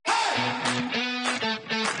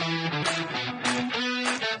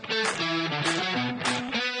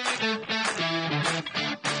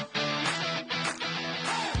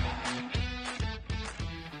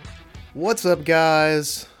What's up,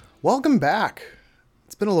 guys? Welcome back.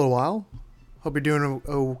 It's been a little while. Hope you're doing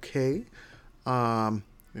okay. Let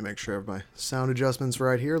me make sure I have my sound adjustments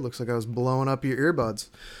right here. Looks like I was blowing up your earbuds.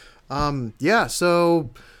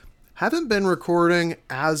 So haven't been recording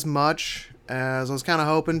as much as I was kind of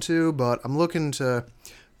hoping to, but I'm looking to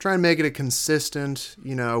try and make it a consistent,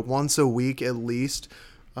 once a week at least.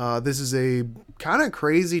 This is a kind of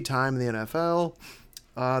crazy time in the NFL.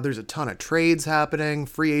 There's a ton of trades happening.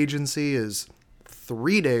 Free agency is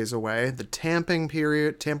 3 days away. The tampering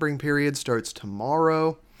period starts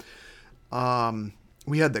tomorrow.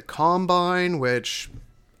 We had the combine, which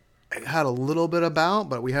I had a little bit about,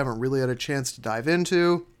 but we haven't really had a chance to dive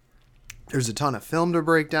into. There's a ton of film to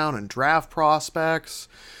break down and draft prospects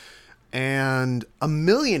and a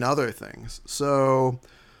million other things. So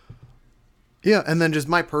yeah, and then just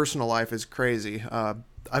my personal life is crazy.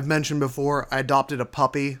 I've mentioned before, I adopted a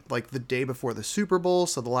puppy like the day before the Super Bowl.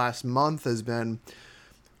 So the last month has been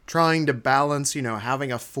trying to balance,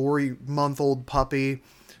 having a 4-month-old puppy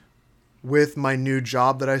with my new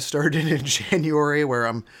job that I started in January, where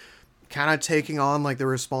I'm kind of taking on like the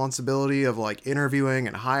responsibility of like interviewing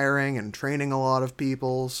and hiring and training a lot of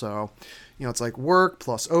people. So, it's like work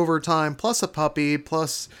plus overtime plus a puppy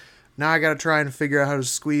plus now I got to try and figure out how to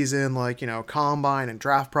squeeze in like, combine and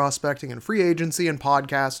draft prospecting and free agency and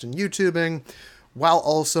podcast and YouTubing while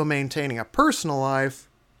also maintaining a personal life.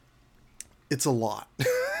 It's a lot.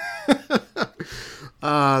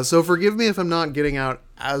 So forgive me if I'm not getting out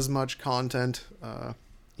as much content,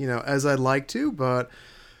 as I'd like to, but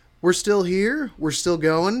we're still here. We're still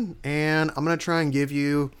going, and I'm going to try and give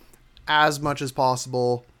you as much as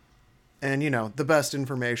possible and, the best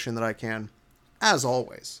information that I can, as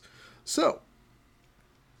always. So,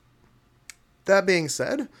 that being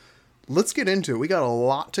said, let's get into it. We got a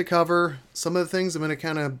lot to cover. Some of the things I'm going to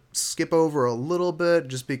kind of skip over a little bit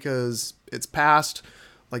just because it's past,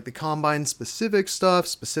 like the combine specific stuff,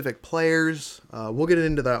 specific players. We'll get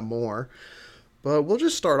into that more. But we'll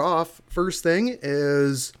just start off. First thing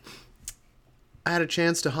is I had a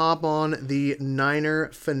chance to hop on the Niner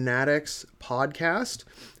Fanatics podcast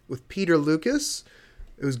with Peter Lucas.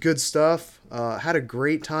 It was good stuff. Had a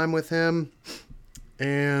great time with him.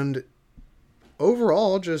 And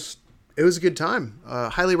overall, it was a good time.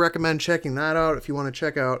 Highly recommend checking that out. If you want to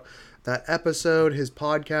check out that episode, his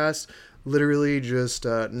podcast, literally just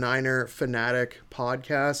Niner Fanatic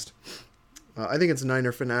podcast. I think it's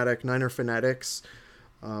Niner Fanatics.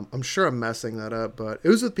 I'm sure I'm messing that up, but it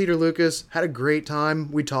was with Peter Lucas. Had a great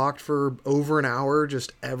time. We talked for over an hour,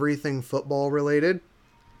 just everything football related.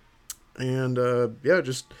 And,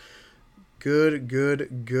 just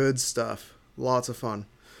good stuff. Lots of fun.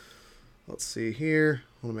 Let's see here.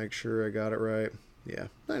 I want to make sure I got it right. Yeah,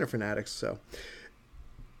 Niner Fanatics. So,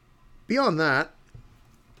 beyond that,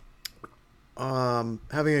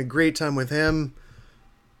 having a great time with him.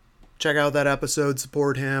 Check out that episode.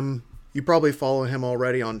 Support him. You probably follow him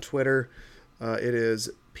already on Twitter. It is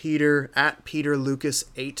Peter, at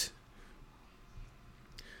PeterLucas8.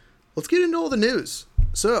 Let's get into all the news.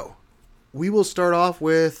 So, we will start off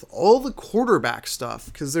with all the quarterback stuff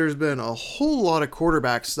because there's been a whole lot of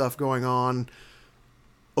quarterback stuff going on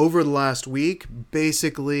over the last week.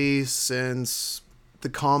 Basically, since the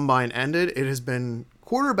combine ended, it has been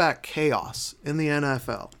quarterback chaos in the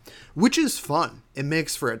NFL, which is fun. It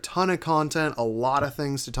makes for a ton of content, a lot of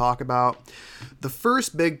things to talk about. The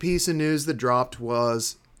first big piece of news that dropped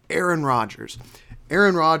was Aaron Rodgers.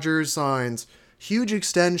 Aaron Rodgers signs huge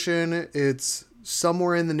extension. It's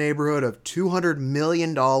somewhere in the neighborhood of $200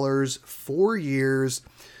 million, 4 years,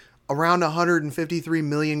 around $153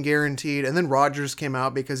 million guaranteed. And then Rodgers came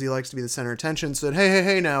out because he likes to be the center of attention, said,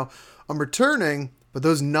 hey, now I'm returning, but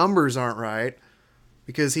those numbers aren't right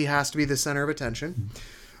because he has to be the center of attention.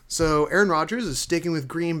 So Aaron Rodgers is sticking with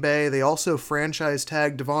Green Bay. They also franchise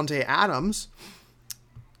tagged Davante Adams.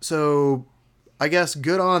 So I guess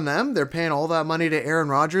good on them. They're paying all that money to Aaron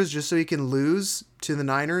Rodgers just so he can lose to the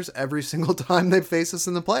Niners every single time they face us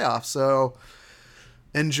in the playoffs. So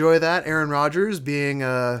enjoy that. Aaron Rodgers being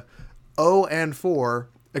 0-4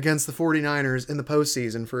 against the 49ers in the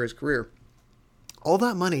postseason for his career. All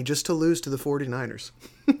that money just to lose to the 49ers.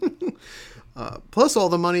 Plus all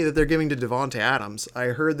the money that they're giving to Davante Adams. I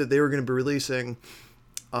heard that they were going to be releasing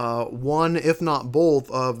one, if not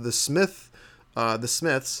both, of the Smiths,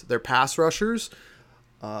 their pass rushers.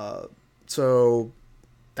 So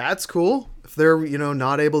that's cool. If they're,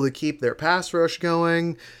 not able to keep their pass rush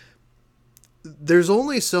going, there's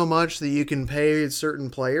only so much that you can pay certain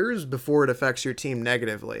players before it affects your team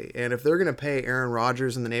negatively. And if they're going to pay Aaron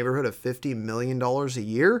Rodgers in the neighborhood of $50 million a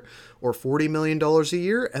year or $40 million a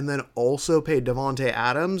year, and then also pay Davante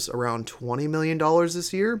Adams around $20 million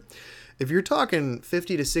this year, if you're talking $50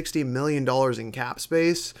 to $60 million in cap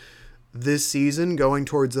space this season going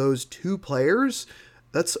towards those two players,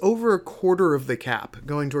 that's over a quarter of the cap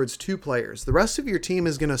going towards two players. The rest of your team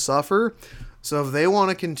is going to suffer. So if they want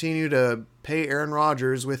to continue to pay Aaron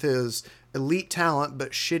Rodgers with his elite talent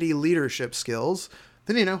but shitty leadership skills,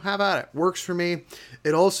 then, have at it. Works for me.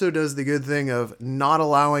 It also does the good thing of not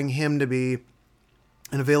allowing him to be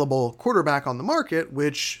an available quarterback on the market,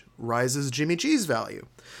 which rises Jimmy G's value.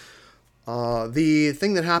 The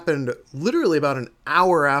thing that happened literally about an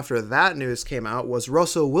hour after that news came out was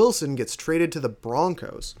Russell Wilson gets traded to the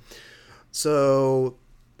Broncos. So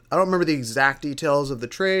I don't remember the exact details of the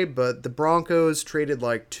trade, but the Broncos traded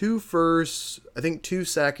like 2 firsts, I think 2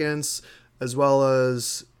 seconds, as well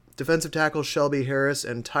as defensive tackle Shelby Harris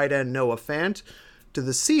and tight end Noah Fant to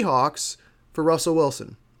the Seahawks for Russell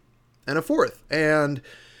Wilson and a 4th. And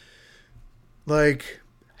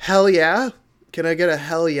hell yeah. Can I get a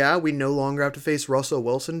hell yeah? We no longer have to face Russell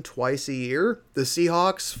Wilson twice a year. The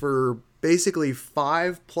Seahawks, for basically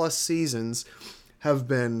 5+ seasons, have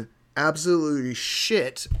been absolutely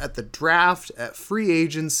shit at the draft, at free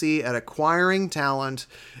agency, at acquiring talent.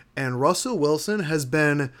 And Russell Wilson has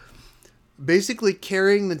been basically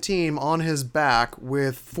carrying the team on his back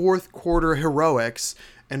with fourth quarter heroics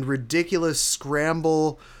and ridiculous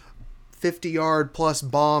scramble 50-yard plus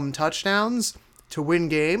bomb touchdowns to win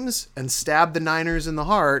games and stab the Niners in the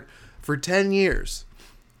heart for 10 years.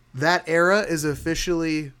 That era is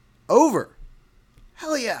officially over.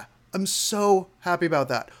 Hell yeah. I'm so happy about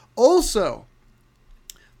that. Also,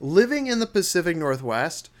 living in the Pacific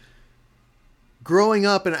Northwest, growing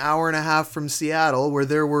up an hour and a half from Seattle where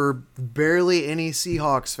there were barely any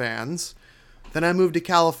Seahawks fans, then I moved to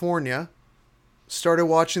California, started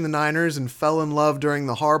watching the Niners and fell in love during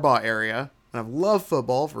the Harbaugh area. And I've loved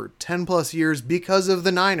football for 10 plus years because of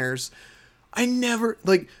the Niners. I never,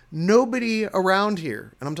 nobody around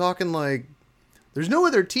here, and I'm talking there's no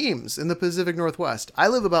other teams in the Pacific Northwest. I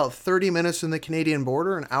live about 30 minutes from the Canadian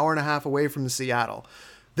border, an hour and a half away from Seattle.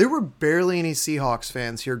 There were barely any Seahawks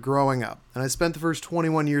fans here growing up, and I spent the first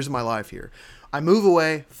 21 years of my life here. I move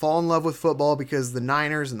away, fall in love with football because of the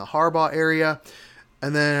Niners and the Harbaugh area,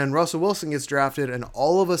 and then Russell Wilson gets drafted, and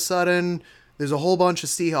all of a sudden, there's a whole bunch of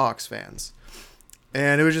Seahawks fans.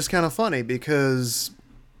 And it was just kind of funny because,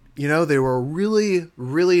 they were really,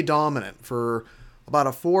 really dominant for about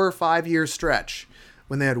a 4 or 5 year stretch.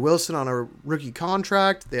 When they had Wilson on a rookie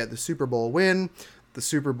contract, they had the Super Bowl win, the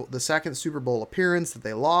second Super Bowl appearance that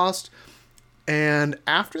they lost. And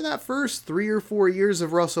after that first 3 or 4 years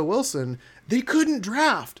of Russell Wilson, they couldn't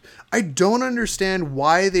draft. I don't understand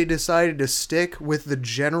why they decided to stick with the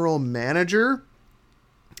general manager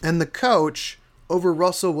and the coach over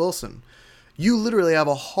Russell Wilson. You literally have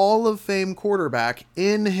a Hall of Fame quarterback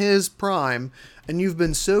in his prime, and you've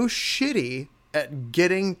been so shitty at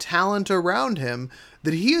getting talent around him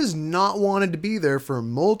that he has not wanted to be there for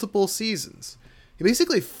multiple seasons. He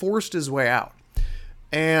basically forced his way out.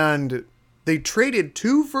 And they traded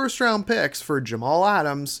 2 first-round picks for Jamal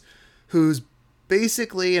Adams, who's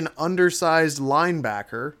basically an undersized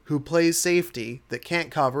linebacker who plays safety, that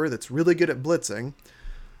can't cover, that's really good at blitzing.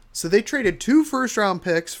 So they traded 2 first-round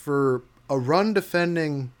picks for a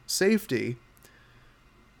run-defending safety,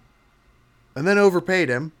 and then overpaid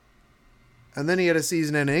him, and then he had a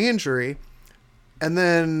season-ending injury, and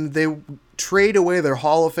then they trade away their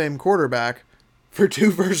Hall of Fame quarterback for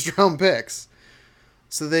 2 first-round picks.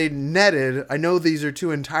 So they netted, I know these are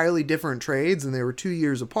 2 entirely different trades, and they were 2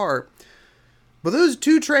 years apart, but those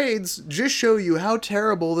 2 trades just show you how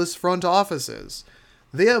terrible this front office is.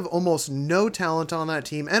 They have almost no talent on that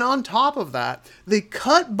team. And on top of that, they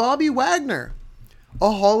cut Bobby Wagner,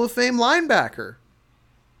 a Hall of Fame linebacker.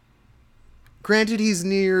 Granted, he's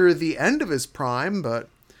near the end of his prime, but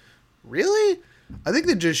really? I think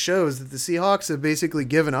that just shows that the Seahawks have basically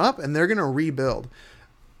given up and they're going to rebuild.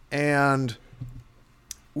 And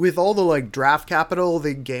with all the draft capital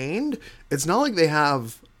they gained, it's not like they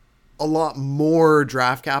have a lot more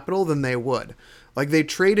draft capital than they would. They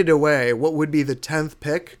traded away what would be the 10th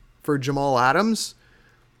pick for Jamal Adams,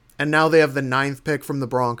 and now they have the 9th pick from the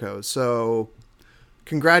Broncos. So,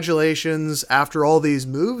 congratulations. After all these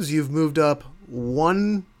moves, you've moved up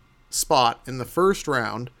 1 spot in the first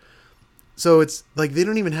round. So, it's they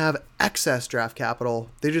don't even have excess draft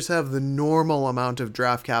capital. They just have the normal amount of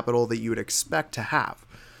draft capital that you would expect to have.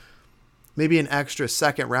 Maybe an extra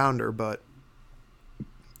second rounder, but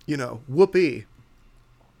whoopee.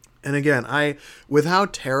 And again, with how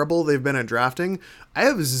terrible they've been at drafting, I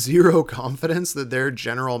have zero confidence that their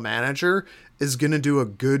general manager is going to do a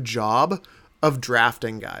good job of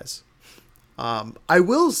drafting guys. I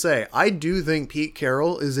will say, I do think Pete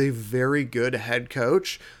Carroll is a very good head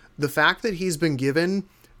coach. The fact that he's been given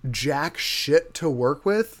jack shit to work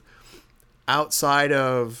with outside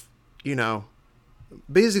of,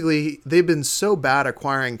 basically they've been so bad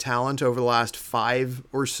acquiring talent over the last 5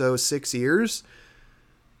 or so 6 years.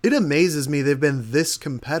 It amazes me they've been this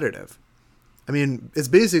competitive. I mean, it's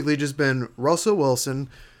basically just been Russell Wilson,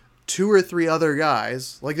 2 or 3 other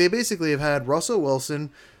guys. Like, they basically have had Russell Wilson,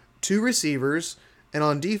 2 receivers, and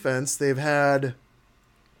on defense, they've had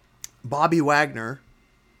Bobby Wagner.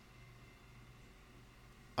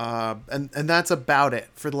 And that's about it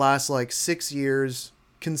for the last, 6 years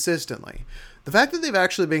consistently. The fact that they've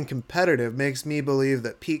actually been competitive makes me believe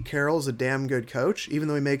that Pete Carroll's a damn good coach, even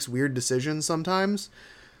though he makes weird decisions sometimes.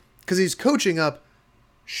 Because he's coaching up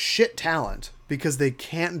shit talent because they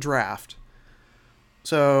can't draft.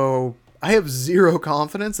 So I have zero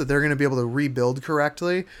confidence that they're going to be able to rebuild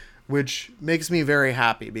correctly, which makes me very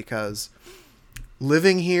happy because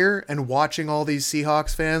living here and watching all these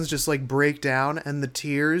Seahawks fans just break down and the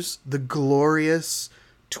tears, the glorious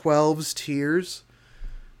 12's tears,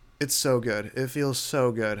 it's so good. It feels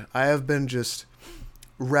so good. I have been just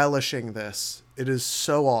relishing this. It is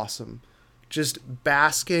so awesome. Just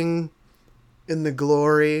basking in the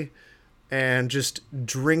glory and just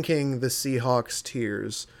drinking the Seahawks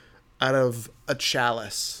tears out of a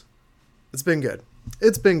chalice. It's been good.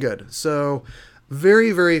 It's been good. So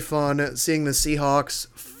very, very fun seeing the Seahawks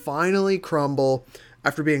finally crumble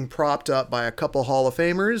after being propped up by a couple Hall of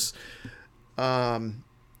Famers. I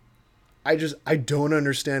don't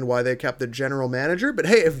understand why they kept the general manager, but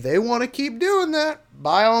hey, if they want to keep doing that,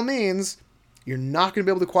 by all means. You're not going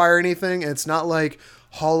to be able to acquire anything. And it's not like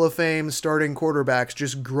Hall of Fame starting quarterbacks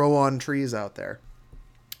just grow on trees out there.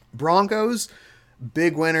 Broncos,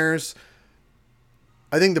 big winners.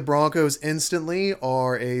 I think the Broncos instantly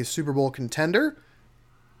are a Super Bowl contender.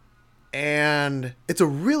 And it's a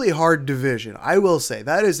really hard division. I will say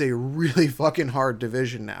that is a really fucking hard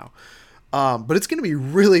division now. But it's going to be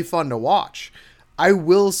really fun to watch. I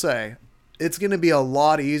will say, it's going to be a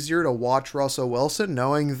lot easier to watch Russell Wilson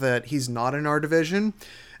knowing that he's not in our division.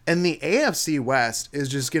 And the AFC West is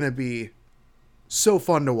just going to be so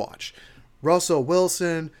fun to watch. Russell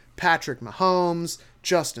Wilson, Patrick Mahomes,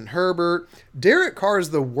 Justin Herbert. Derek Carr is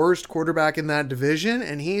the worst quarterback in that division,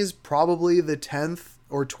 and he's probably the 10th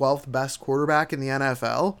or 12th best quarterback in the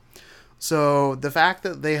NFL. So the fact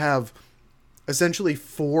that they have essentially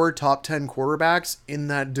 4 top 10 quarterbacks in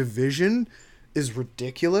that division is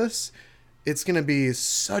ridiculous. It's going to be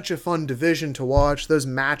such a fun division to watch. Those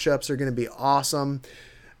matchups are going to be awesome.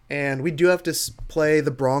 And we do have to play the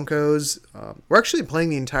Broncos. We're actually playing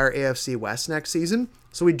the entire AFC West next season.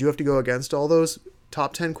 So we do have to go against all those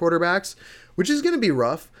top 10 quarterbacks, which is going to be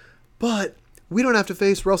rough. But we don't have to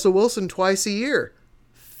face Russell Wilson twice a year.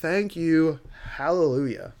 Thank you.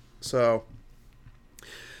 Hallelujah. So,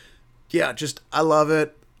 yeah, I love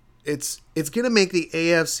it. It's going to make the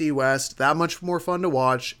AFC West that much more fun to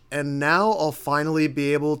watch. And now I'll finally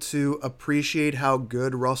be able to appreciate how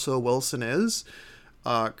good Russell Wilson is.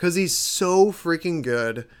 Because he's so freaking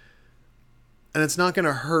good. And it's not going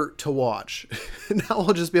to hurt to watch. Now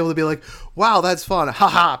I'll just be able to be like, wow, that's fun.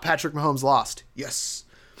 Haha, Patrick Mahomes lost. Yes.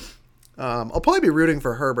 I'll probably be rooting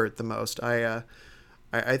for Herbert the most. I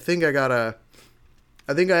think I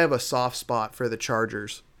have a soft spot for the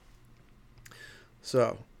Chargers.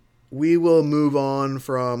 So we will move on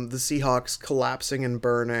from the Seahawks collapsing and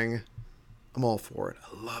burning. I'm all for it.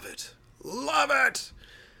 I love it. Love it.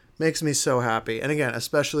 Makes me so happy. And again,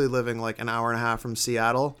 especially living like an hour and a half from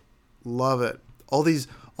Seattle. Love it. All these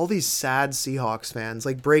sad Seahawks fans,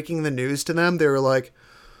 like breaking the news to them, they were like,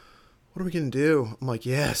 what are we going to do? I'm like,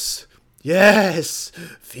 yes,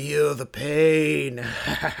 feel the pain.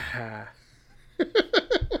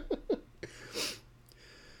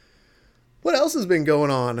 What else has been going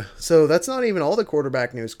on? So that's not even all the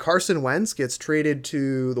quarterback news. Carson Wentz gets traded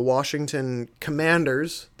to the Washington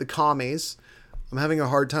Commanders, the Commies. I'm having a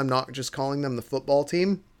hard time not just calling them the football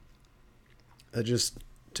team.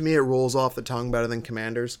 To me, it rolls off the tongue better than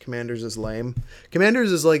Commanders. Commanders is lame.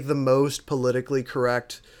 Commanders is like the most politically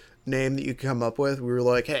correct name that you can come up with. We were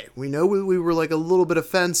like, hey, we know we were like a little bit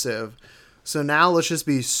offensive, so now let's just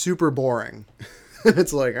be super boring.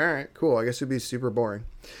 It's like, all right, cool. I guess we'd be super boring.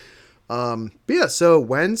 But yeah, so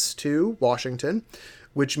Wentz to Washington,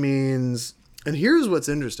 which means, and here's what's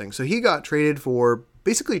interesting. So he got traded for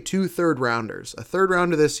basically 2 third rounders, a third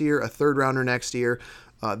rounder this year, a third rounder next year.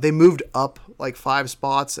 They moved up like 5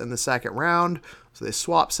 spots in the second round, so they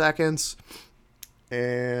swapped seconds.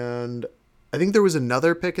 And I think there was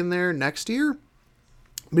another pick in there next year.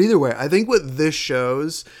 But either way, I think what this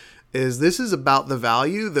shows is this is about the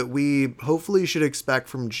value that we hopefully should expect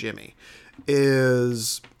from Jimmy.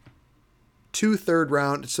 Is 2 third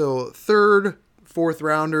round, so third, fourth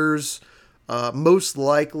rounders. Most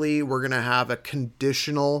likely we're going to have a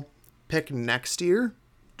conditional pick next year,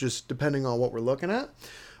 just depending on what we're looking at.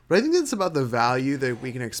 But I think that's about the value that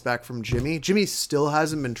we can expect from Jimmy. Jimmy still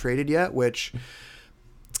hasn't been traded yet, which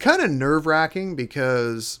it's kind of nerve-wracking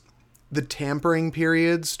because the tampering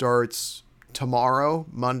period starts tomorrow,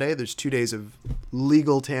 Monday. There's 2 days of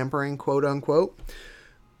legal tampering, quote unquote.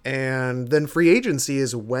 And then free agency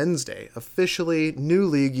is Wednesday. Officially, new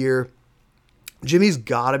league year. Jimmy's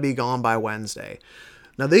got to be gone by Wednesday.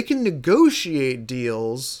 Now, they can negotiate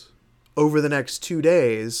deals over the next 2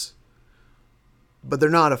 days, but they're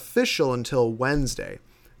not official until Wednesday.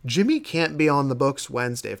 Jimmy can't be on the books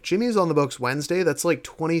Wednesday. If Jimmy's on the books Wednesday, that's like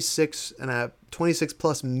 $26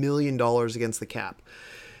 plus million against the cap.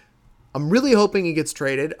 I'm really hoping he gets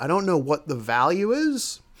traded. I don't know what the value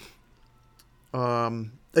is.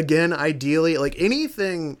 Again, ideally, like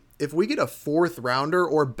anything, if we get a 4th rounder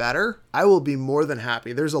or better, I will be more than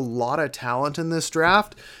happy. There's a lot of talent in this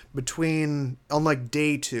draft on like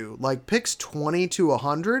day 2, like picks 20 to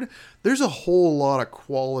 100. There's a whole lot of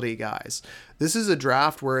quality guys. This is a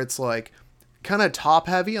draft where it's like kind of top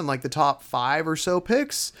heavy on like the top 5 or so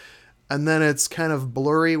picks. And then it's kind of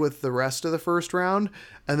blurry with the rest of the first round.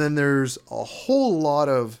 And then there's a whole lot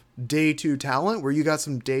of day 2 talent where you got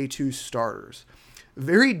some day 2 starters.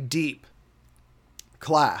 Very deep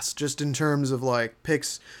class, just in terms of like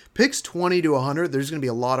picks 20 to 100. There's going to be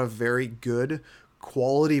a lot of very good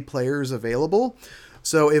quality players available.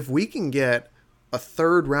 So if we can get a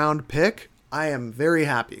 3rd round pick, I am very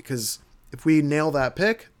happy, because if we nail that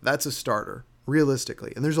pick, that's a starter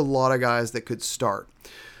realistically. And there's a lot of guys that could start.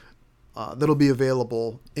 That'll be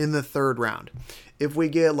available in the 3rd round. If we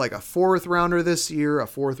get like a 4th rounder this year, a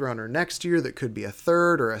 4th rounder next year, that could be a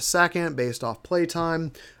 3rd or a 2nd based off play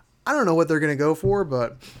time. I don't know what they're going to go for,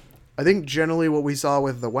 but I think generally what we saw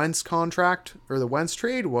with the Wentz contract or the Wentz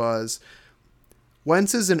trade was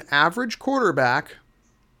Wentz is an average quarterback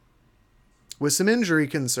with some injury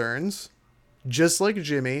concerns, just like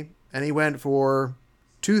Jimmy, and he went for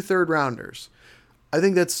 2 third rounders. I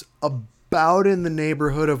think that's about in the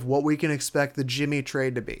neighborhood of what we can expect the Jimmy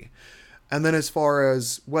trade to be. And then as far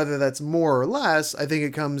as whether that's more or less, I think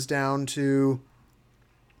it comes down to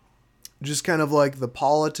just kind of like the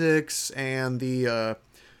politics and the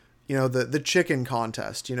chicken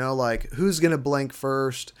contest, like who's going to blink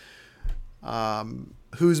first,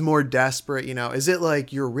 who's more desperate, is it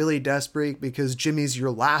like you're really desperate because Jimmy's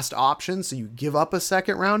your last option, so you give up a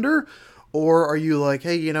 2nd rounder? Or are you like,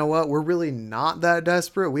 hey, you know what? We're really not that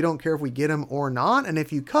desperate. We don't care if we get him or not. And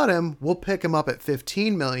if you cut him, we'll pick him up at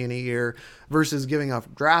 $15 million a year versus giving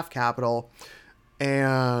up draft capital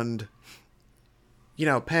and,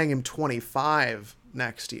 paying him $25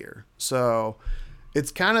 next year. So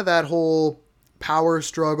it's kind of that whole power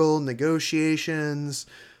struggle, negotiations,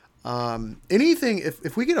 anything.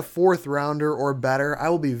 If we get a 4th rounder or better, I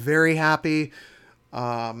will be very happy.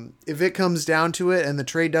 If it comes down to it and the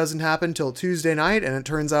trade doesn't happen till Tuesday night and it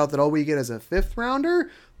turns out that all we get is a 5th rounder,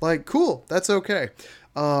 like, cool, that's okay.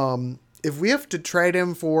 If we have to trade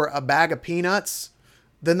him for a bag of peanuts,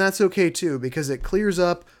 then that's okay too, because it clears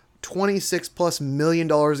up $26 plus million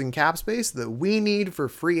in cap space that we need for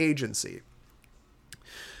free agency.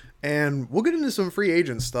 And we'll get into some free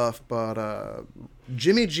agent stuff, but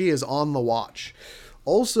Jimmy G is on the watch.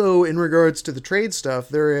 Also, in regards to the trade stuff,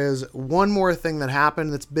 there is one more thing that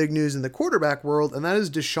happened that's big news in the quarterback world, and that is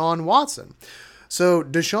Deshaun Watson. So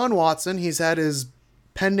Deshaun Watson, he's had his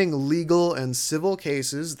pending legal and civil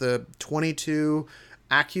cases, the 22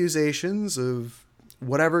 accusations of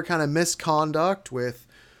whatever kind of misconduct with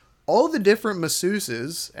all the different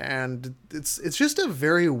masseuses, and it's just a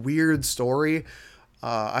very weird story.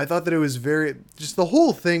 I thought that it was just the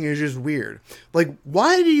whole thing is just weird. Like,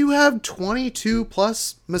 why do you have 22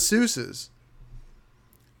 plus masseuses?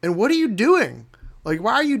 And what are you doing? Like,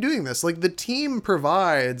 why are you doing this? Like, the team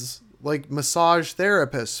provides, like, massage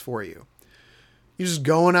therapists for you. You're just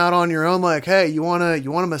going out on your own like, hey, you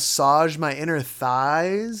wanna massage my inner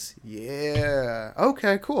thighs? Yeah.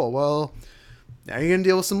 Okay, cool. Well, now you're gonna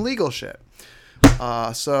deal with some legal shit.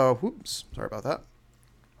 Sorry about that.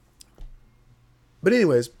 But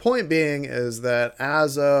anyways, point being is that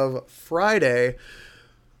as of Friday,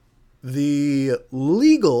 the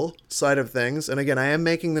legal side of things, and again, I am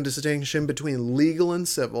making the distinction between legal and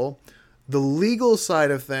civil, The legal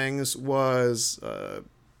side of things was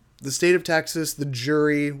the state of Texas, the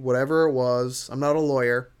jury, whatever it was. I'm not a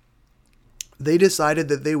lawyer. They decided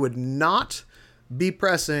that they would not be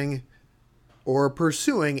pressing or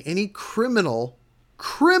pursuing any criminal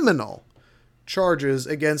charges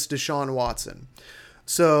against Deshaun Watson.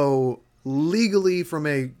 So legally, from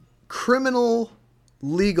a criminal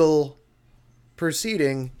legal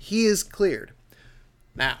proceeding, he is cleared.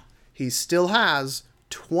 Now, he still has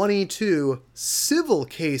 22 civil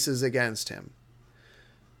cases against him.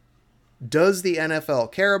 Does the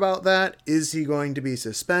NFL care about that? Is he going to be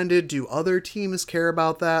suspended? Do other teams care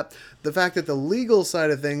about that? The fact that the legal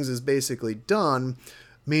side of things is basically done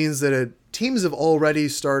means that teams have already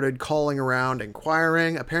started calling around,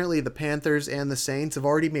 inquiring. Apparently the Panthers and the Saints have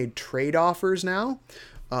already made trade offers now.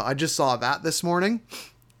 I just saw that this morning.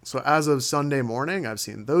 So as of Sunday morning, I've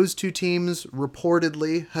seen those two teams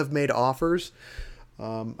reportedly have made offers.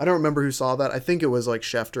 I don't remember who saw that. I think it was like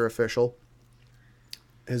Schefter official.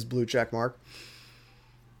 His blue check mark.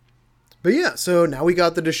 But yeah, so now we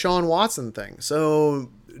got the Deshaun Watson thing. So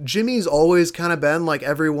Jimmy's always kind of been like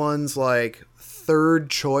everyone's like third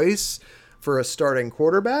choice for a starting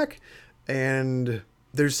quarterback. And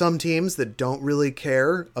there's some teams that don't really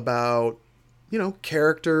care about,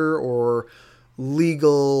 character or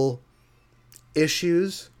legal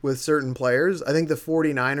issues with certain players. I think the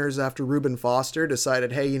 49ers, after Reuben Foster,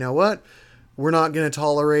 decided, hey, you know what? We're not going to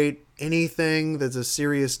tolerate anything that's a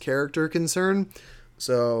serious character concern.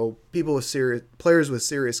 So players with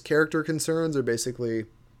serious character concerns are basically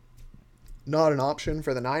not an option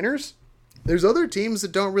for the Niners. There's other teams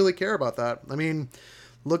that don't really care about that. I mean,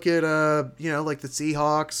 look at, like the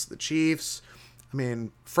Seahawks, the Chiefs. I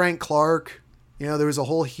mean, Frank Clark, there was a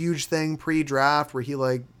whole huge thing pre-draft where he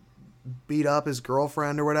like beat up his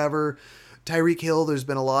girlfriend or whatever. Tyreek Hill, there's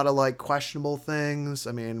been a lot of like questionable things.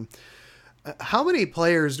 I mean, how many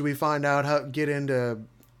players do we find out get into,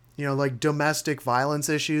 like domestic violence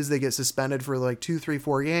issues? They get suspended for like 2, 3,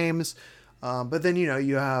 4 games. But then,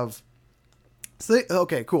 you have,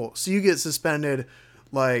 okay, cool. So you get suspended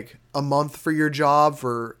like a month for your job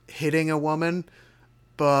for hitting a woman.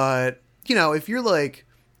 But, if you're like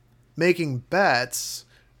making bets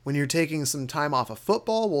when you're taking some time off of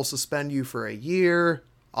football, we'll suspend you for a year,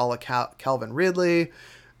 a la Calvin Ridley.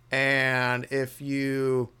 And if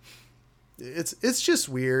you... It's just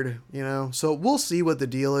weird, So we'll see what the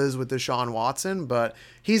deal is with Deshaun Watson, but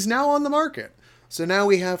he's now on the market. So now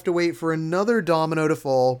we have to wait for another domino to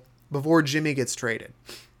fall before Jimmy gets traded.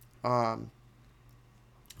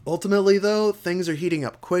 Ultimately, though, things are heating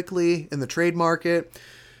up quickly in the trade market.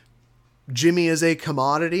 Jimmy is a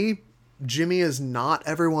commodity. Jimmy is not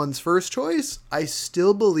everyone's first choice. I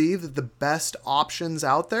still believe that the best options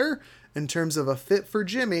out there in terms of a fit for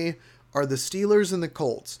Jimmy are the Steelers and the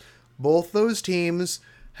Colts. Both those teams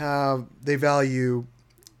value,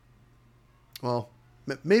 well,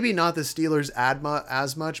 maybe not the Steelers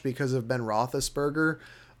as much because of Ben Roethlisberger,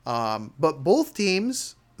 but both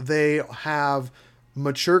teams, they have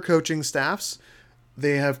mature coaching staffs.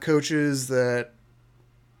 They have coaches that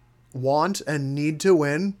want and need to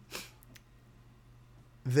win.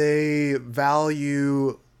 They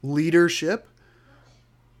value leadership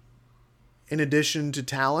in addition to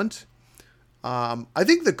talent. I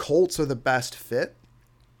think the Colts are the best fit.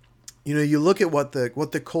 You look at what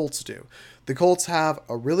the Colts do. The Colts have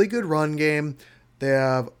a really good run game. They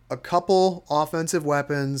have a couple offensive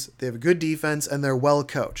weapons. They have a good defense, and they're well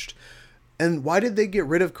coached. And why did they get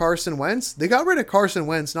rid of Carson Wentz? They got rid of Carson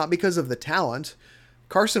Wentz not because of the talent.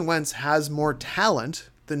 Carson Wentz has more talent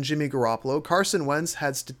than Jimmy Garoppolo. Carson Wentz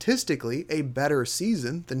had statistically a better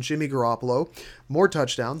season than Jimmy Garoppolo. More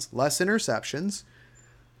touchdowns, less interceptions.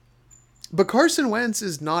 But Carson Wentz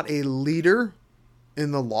is not a leader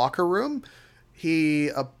in the locker room. He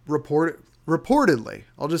reportedly,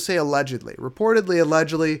 I'll just say allegedly,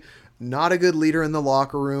 not a good leader in the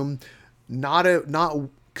locker room, not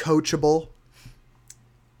coachable.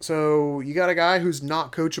 So you got a guy who's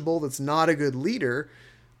not coachable, that's not a good leader.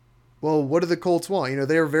 Well, what do the Colts want?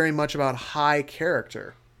 They're very much about high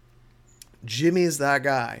character. Jimmy's that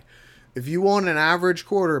guy. If you want an average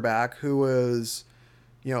quarterback who is,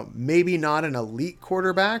 maybe not an elite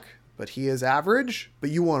quarterback, but he is average, but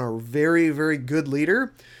you want a very, very good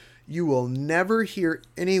leader, you will never hear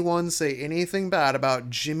anyone say anything bad about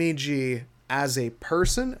Jimmy G as a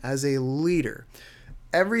person, as a leader.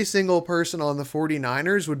 Every single person on the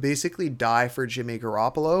 49ers would basically die for Jimmy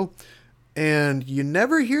Garoppolo. And you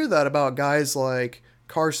never hear that about guys like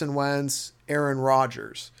Carson Wentz, Aaron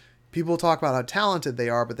Rodgers. People talk about how talented they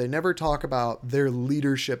are, but they never talk about their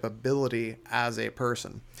leadership ability as a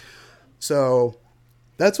person. So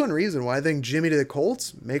That's one reason why I think Jimmy to the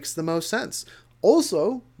Colts makes the most sense.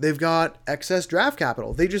 Also, they've got excess draft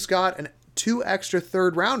capital. They just got two extra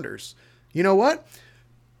third rounders. You know what?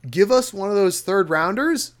 Give us one of those third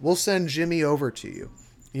rounders. We'll send Jimmy over to you.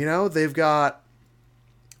 You know, they've got,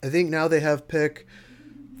 I think now they have pick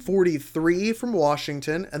 43 from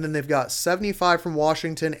Washington, and then they've got 75 from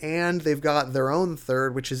Washington, and they've got their own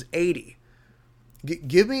third, which is 80.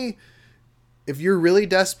 Give me, if you're really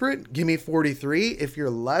desperate, give me 43. If you're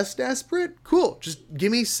less desperate, cool. Just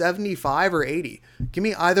give me 75 or 80. Give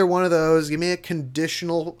me either one of those. Give me a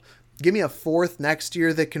conditional, give me a fourth next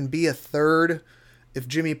year that can be a third if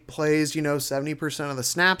Jimmy plays, 70% of the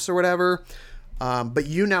snaps or whatever. But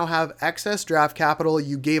you now have excess draft capital.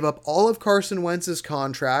 You gave up all of Carson Wentz's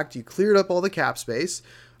contract. You cleared up all the cap space.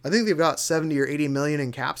 I think they've got 70 or 80 million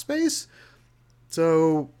in cap space.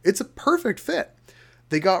 So it's a perfect fit.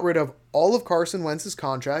 They got rid of all of Carson Wentz's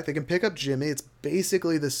contract. They can pick up Jimmy. It's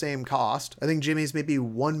basically the same cost. I think Jimmy's maybe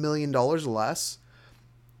 $1 million less.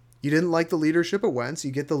 You didn't like the leadership of Wentz.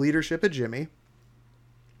 You get the leadership of Jimmy.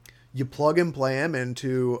 You plug and play him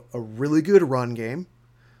into a really good run game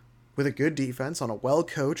with a good defense on a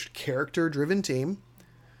well-coached, character-driven team.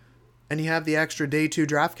 And you have the extra day 2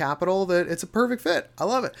 draft capital that it's a perfect fit. I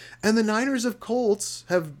love it. And the Niners of Colts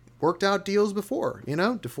have worked out deals before,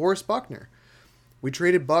 DeForest Buckner. We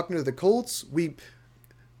traded Buckner to the Colts. We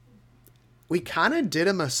kind of did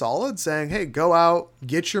him a solid saying, hey, go out,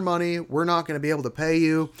 get your money. We're not going to be able to pay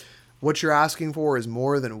you. What you're asking for is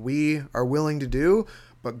more than we are willing to do.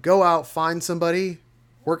 But go out, find somebody,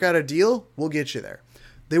 work out a deal. We'll get you there.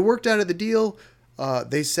 They worked out of the deal.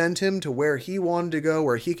 They sent him to where he wanted to go,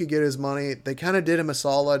 where he could get his money. They kind of did him a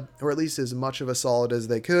solid, or at least as much of a solid as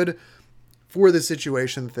they could for the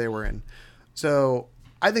situation that they were in. So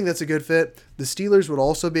I think that's a good fit. The Steelers would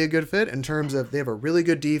also be a good fit in terms of they have a really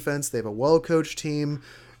good defense. They have a well-coached team.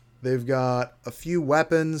 They've got a few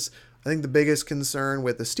weapons. I think the biggest concern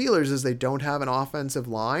with the Steelers is they don't have an offensive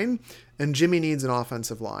line, and Jimmy needs an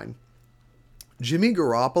offensive line. Jimmy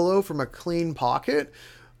Garoppolo from a clean pocket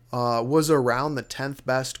was around the 10th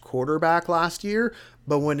best quarterback last year,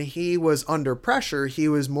 but when he was under pressure, he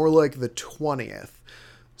was more like the 20th.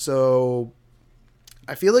 So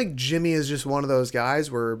I feel like Jimmy is just one of those guys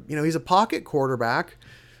where, he's a pocket quarterback.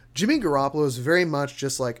 Jimmy Garoppolo is very much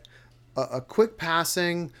just like a quick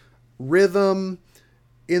passing, rhythm,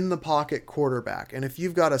 in the pocket quarterback. And if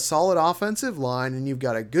you've got a solid offensive line and you've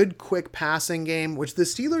got a good quick passing game, which the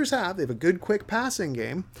Steelers have, they have a good quick passing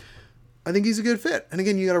game, I think he's a good fit. And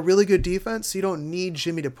again, you got a really good defense, so you don't need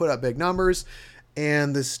Jimmy to put up big numbers.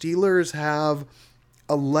 And the Steelers have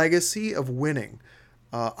a legacy of winning.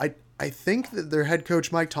 I think that their head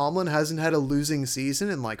coach Mike Tomlin hasn't had a losing season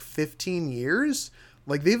in like 15 years.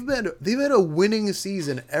 Like they've had a winning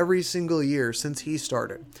season every single year since he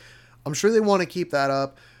started. I'm sure they want to keep that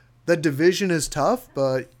up. The division is tough,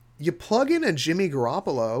 but you plug in a Jimmy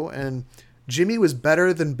Garoppolo, and Jimmy was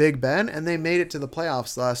better than Big Ben, and they made it to the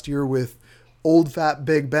playoffs last year with old fat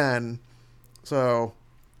Big Ben. So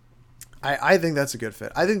I think that's a good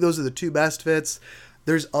fit. I think those are the two best fits.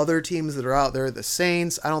 There's other teams that are out there. The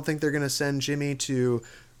Saints, I don't think they're going to send Jimmy to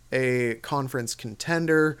a conference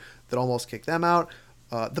contender that almost kicked them out.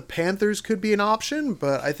 The Panthers could be an option,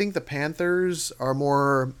 but I think the Panthers are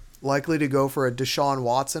more likely to go for a Deshaun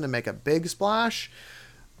Watson and make a big splash.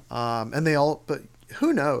 But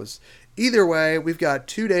who knows? Either way, we've got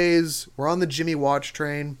 2 days. We're on the Jimmy watch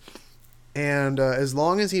train. And as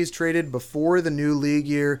long as he's traded before the new league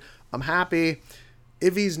year, I'm happy.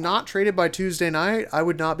 If he's not traded by Tuesday night, I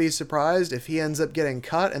would not be surprised if he ends up getting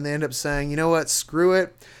cut and they end up saying, you know what, screw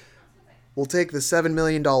it. We'll take the $7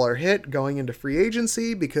 million hit going into free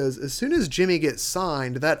agency, because as soon as Jimmy gets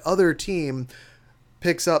signed, that other team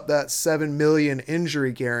picks up that $7 million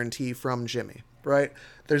injury guarantee from Jimmy, right?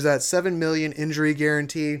 There's that $7 million injury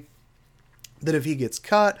guarantee that if he gets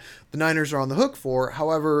cut, the Niners are on the hook for.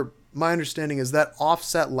 However, my understanding is that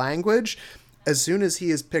offset language, as soon as he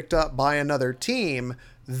is picked up by another team,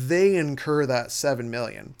 they incur that $7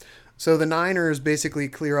 million. So the Niners basically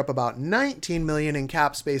clear up about $19 million in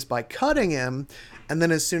cap space by cutting him, and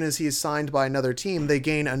then as soon as he's signed by another team, they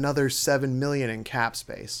gain another $7 million in cap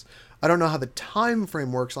space. I don't know how the time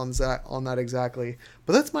frame works on that exactly,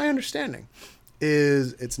 but that's my understanding.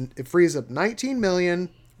 It frees up $19 million,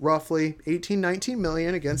 roughly $19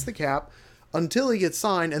 million against the cap until he gets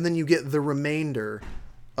signed, and then you get the remainder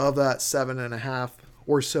of that $7.5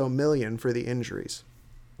 or so million for the injuries.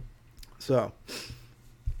 So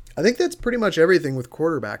I think that's pretty much everything with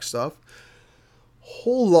quarterback stuff.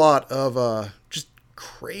 Whole lot of just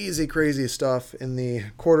crazy, crazy stuff in the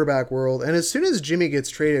quarterback world. And as soon as Jimmy gets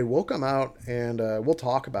traded, we'll come out and we'll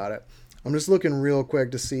talk about it. I'm just looking real quick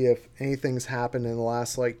to see if anything's happened in the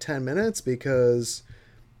last like 10 minutes because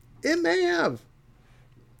it may have.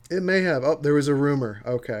 It may have. Oh, there was a rumor.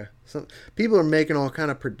 Okay. So people are making all kind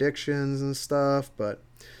of predictions and stuff, but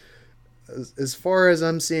as far as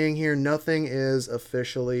I'm seeing here, nothing is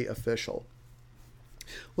officially official.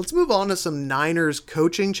 Let's move on to some Niners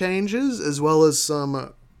coaching changes as well as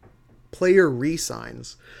some player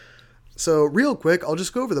re-signs. So real quick, I'll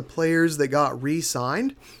just go over the players that got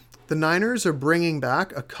re-signed. The Niners are bringing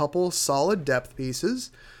back a couple solid depth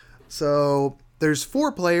pieces. So there's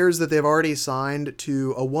 4 players that they've already signed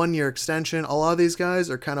to a 1-year extension. A lot of these guys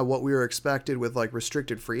are kind of what we were expected with like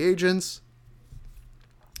restricted free agents.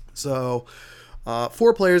 So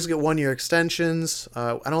 4 players get 1-year extensions.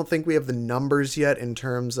 I don't think we have the numbers yet in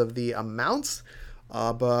terms of the amounts,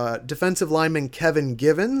 but defensive lineman Kevin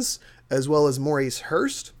Givens as well as Maurice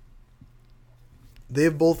Hurst,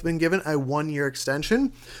 they've both been given a 1-year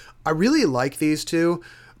extension. I really like these two.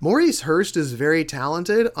 Maurice Hurst is very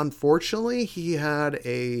talented. Unfortunately, he had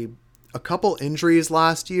a couple injuries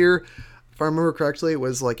last year. If I remember correctly, it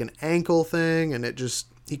was like an ankle thing, and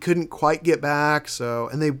he couldn't quite get back.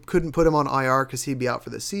 And they couldn't put him on IR because he'd be out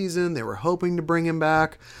for the season. They were hoping to bring him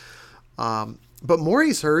back. But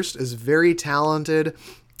Maurice Hurst is very talented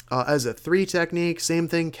as a 3 technique. Same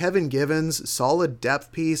thing. Kevin Givens, solid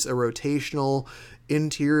depth piece, a rotational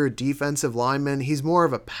interior defensive lineman. He's more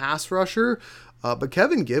of a pass rusher, but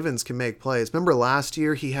Kevin Givens can make plays. Remember last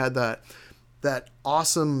year he had that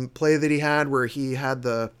awesome play that he had where he had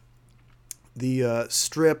the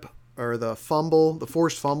strip or the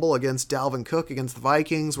forced fumble against Dalvin Cook against the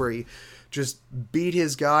Vikings, where he just beat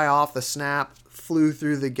his guy off the snap, flew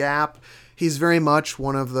through the gap. He's very much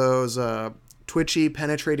one of those twitchy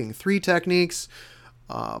penetrating 3 techniques.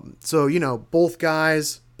 So, both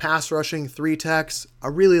guys, pass rushing 3 techs. I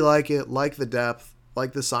really like it, like the depth,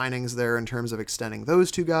 like the signings there in terms of extending those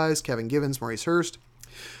 2 guys, Kevin Givens, Maurice Hurst.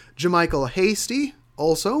 JaMycal Hasty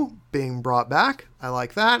also being brought back. I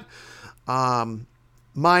like that.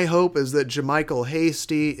 My hope is that JaMycal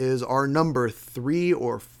Hasty is our number 3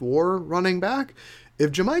 or 4 running back.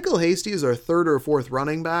 If JaMycal Hasty is our 3rd or 4th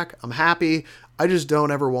running back, I'm happy. I just don't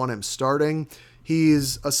ever want him starting.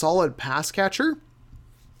 He's a solid pass catcher.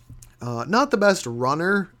 Not the best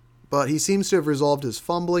runner, but he seems to have resolved his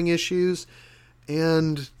fumbling issues.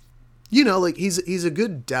 And, he's a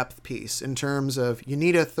good depth piece in terms of you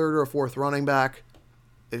need a 3rd or 4th running back.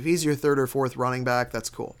 If he's your 3rd or 4th running back, that's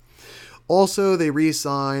cool. Also, they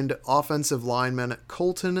re-signed offensive lineman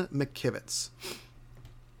Colton McKivitz.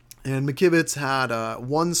 And McKivitz had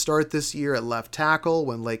 1 start this year at left tackle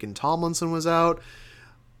when Laken Tomlinson was out.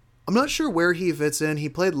 I'm not sure where he fits in. He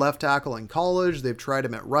played left tackle in college. They've tried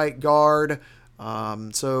him at right guard.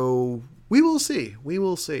 So we will see. We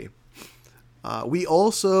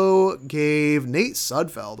also gave Nate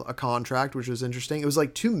Sudfeld a contract, which was interesting. It was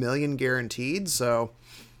like $2 million guaranteed. So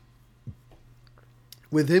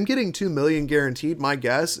with him getting $2 million guaranteed, my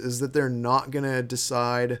guess is that they're not going to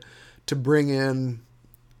decide to bring in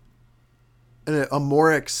a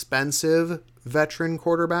more expensive veteran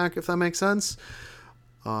quarterback, if that makes sense.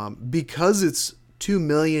 Because it's $2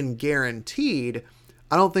 million guaranteed,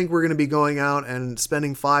 I don't think we're going to be going out and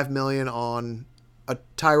spending $5 million on a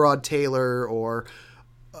Tyrod Taylor or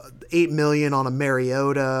 $8 million on a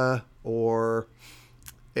Mariota or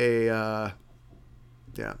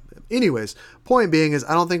Anyways, point being is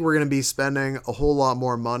I don't think we're going to be spending a whole lot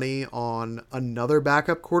more money on another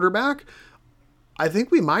backup quarterback. I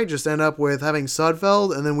think we might just end up with having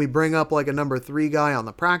Sudfeld and then we bring up like a number 3 guy on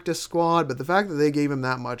the practice squad. But the fact that they gave him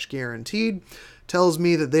that much guaranteed tells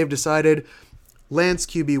me that they've decided Lance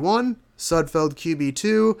QB1, Sudfeld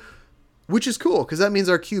QB2, which is cool because that means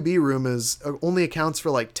our QB room only accounts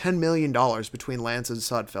for like $10 million between Lance and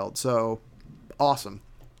Sudfeld. So awesome.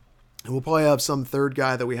 And we'll probably have some 3rd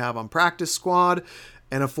guy that we have on practice squad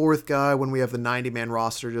and a 4th guy when we have the 90-man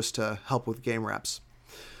roster just to help with game reps.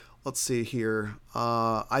 Let's see here.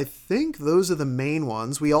 I think those are the main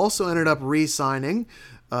ones. We also ended up re-signing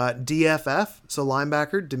DFF, so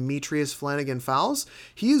linebacker Demetrius Flanagan-Fowles.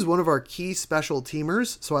 He is one of our key special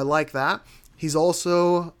teamers, so I like that. He's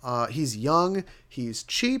also, he's young, he's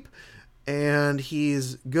cheap, and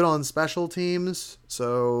he's good on special teams,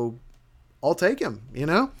 so I'll take him,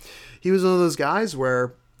 He was one of those guys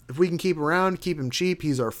where if we can keep around, keep him cheap,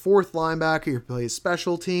 he's our 4th linebacker, he plays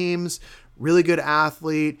special teams, really good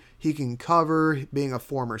athlete, he can cover, being a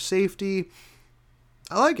former safety.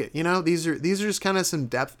 I like it. These are just kind of some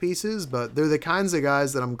depth pieces, but they're the kinds of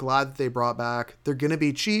guys that I'm glad that they brought back. They're going to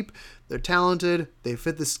be cheap. They're talented. They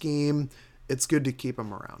fit the scheme. It's good to keep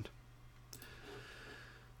them around.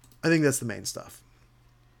 I think that's the main stuff.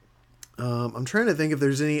 I'm trying to think if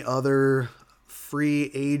there's any other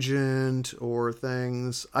free agent or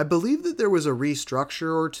things. I believe that there was a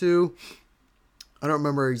restructure or two. I don't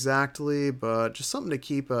remember exactly, but just something to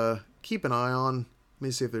keep an eye on. Let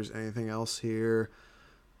me see if there's anything else here.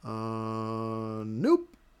 Nope.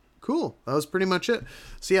 Cool. That was pretty much it.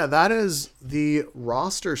 So yeah, that is the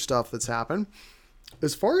roster stuff that's happened.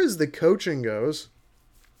 As far as the coaching goes,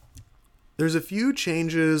 there's a few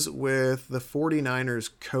changes with the 49ers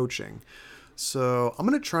coaching. So I'm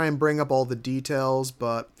going to try and bring up all the details,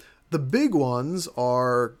 but the big ones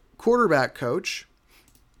are quarterback coach.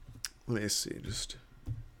 Let me see, just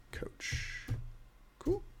coach.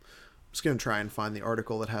 Cool. I'm just going to try and find the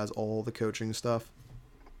article that has all the coaching stuff.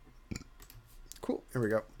 Cool. Here we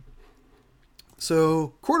go.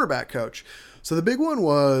 So quarterback coach. So the big one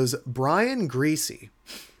was Brian Griese.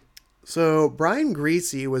 So Brian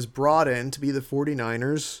Griese was brought in to be the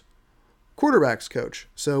 49ers quarterbacks coach.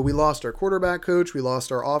 So we lost our quarterback coach. We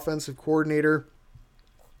lost our offensive coordinator.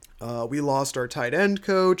 We lost our tight end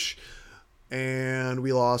coach. And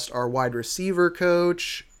we lost our wide receiver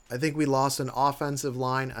coach. I think we lost an offensive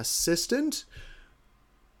line assistant.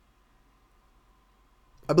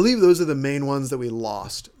 I believe those are the main ones that we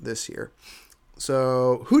lost this year.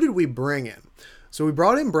 So who did we bring in? So we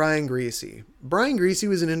brought in Brian Griese. Brian Griese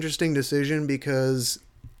was an interesting decision because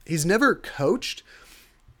he's never coached,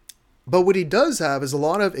 but what he does have is a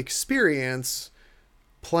lot of experience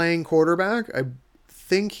playing quarterback. I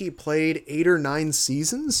think he played 8 or 9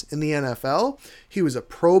 seasons in the NFL. He was a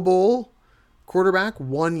Pro Bowl quarterback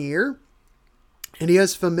 1 year, and he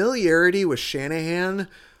has familiarity with Shanahan,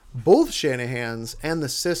 both Shanahans and the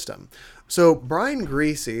system. So Brian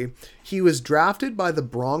Griese, he was drafted by the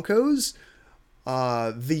Broncos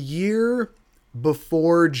the year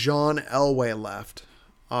before John Elway left.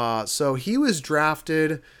 So he was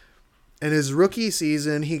drafted in his rookie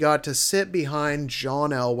season. He got to sit behind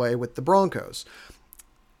John Elway with the Broncos.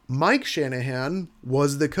 Mike Shanahan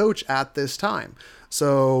was the coach at this time.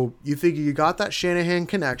 So you figure you got that Shanahan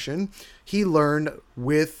connection. He learned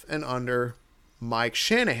with and under Mike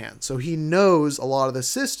Shanahan. So he knows a lot of the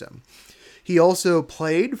system. He also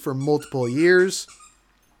played for multiple years.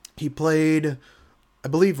 He played, I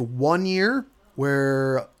believe, 1 year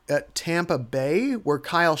where at Tampa Bay, where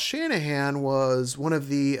Kyle Shanahan was one of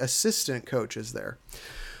the assistant coaches there.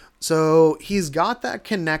 So he's got that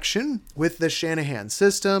connection with the Shanahan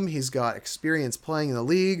system. He's got experience playing in the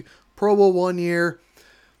league, Pro Bowl 1 year.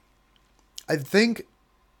 I think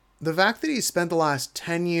the fact that he spent the last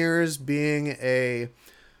 10 years being a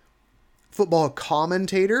football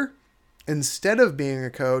commentator instead of being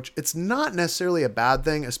a coach, it's not necessarily a bad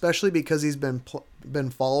thing, especially because he's been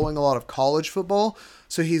following a lot of college football.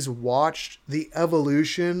 So he's watched the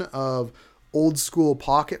evolution of old school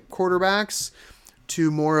pocket quarterbacks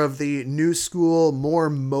to more of the new school, more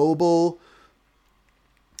mobile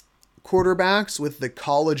quarterbacks with the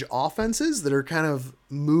college offenses that are kind of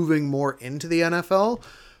moving more into the NFL.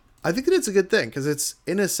 I think that it's a good thing because it's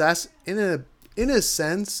in a sense,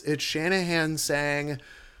 it's Shanahan saying,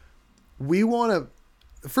 we want to,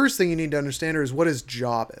 the first thing you need to understand is what his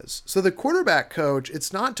job is. So the quarterback coach,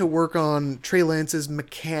 it's not to work on Trey Lance's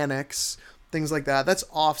mechanics, things like that. That's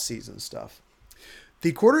off-season stuff.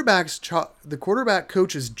 The quarterback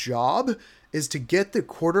coach's job is to get the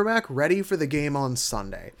quarterback ready for the game on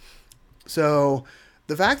Sunday. So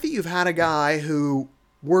the fact that you've had a guy who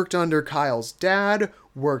worked under Kyle's dad,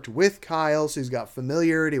 worked with Kyle, so he's got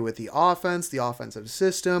familiarity with the offense, the offensive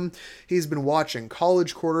system. He's been watching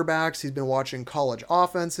college quarterbacks. He's been watching college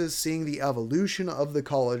offenses, seeing the evolution of the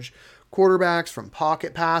college quarterbacks from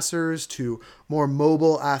pocket passers to more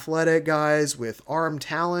mobile athletic guys with arm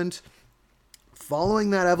talent. Following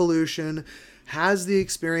that evolution, has the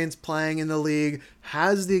experience playing in the league,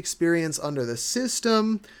 has the experience under the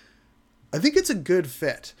system. I think it's a good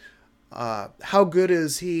fit. How good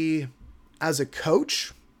is he as a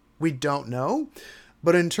coach? We don't know.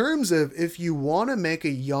 But in terms of if you want to make a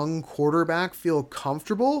young quarterback feel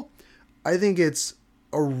comfortable, I think it's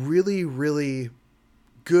a really, really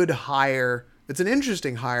good hire. It's an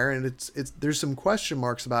interesting hire, and it's there's some question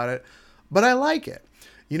marks about it, but I like it.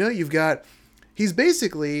 He's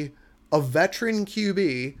basically a veteran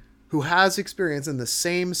QB who has experience in the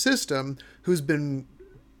same system, who's been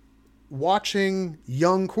watching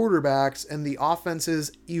young quarterbacks and the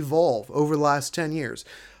offenses evolve over the last 10 years.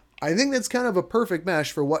 I think that's kind of a perfect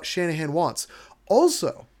mesh for what Shanahan wants.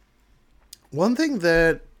 Also, One thing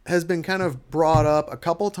that has been kind of brought up a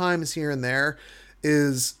couple times here and there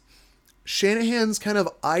is Shanahan's kind of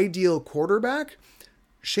ideal quarterback.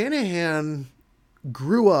 Shanahan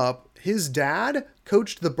grew up, his dad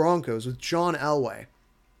coached the Broncos with John Elway.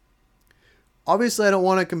 Obviously, I don't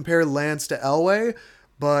want to compare Lance to Elway,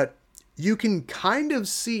 but you can kind of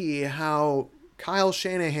see how Kyle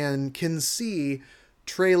Shanahan can see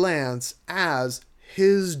Trey Lance as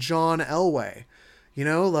his John Elway. You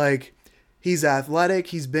know, like, he's athletic,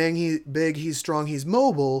 he's big, he's strong, he's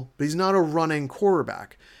mobile, but he's not a running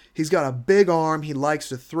quarterback. He's got a big arm, he likes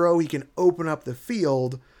to throw, he can open up the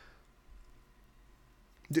field.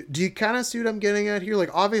 Do you kind of see what I'm getting at here?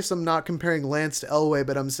 Like, obviously, I'm not comparing Lance to Elway,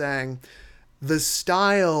 but I'm saying the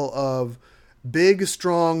style of big,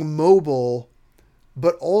 strong, mobile,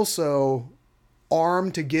 but also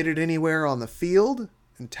armed to get it anywhere on the field,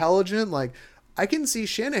 intelligent. Like, I can see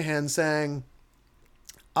Shanahan saying,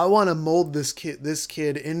 I want to mold this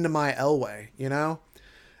kid into my Elway, you know?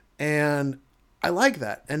 And I like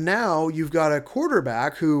that. And now you've got a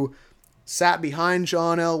quarterback who sat behind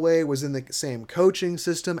John Elway, was in the same coaching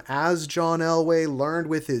system as John Elway, learned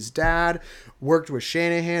with his dad, worked with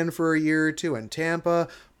Shanahan for a year or two in Tampa,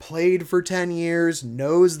 played for 10 years,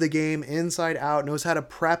 knows the game inside out, knows how to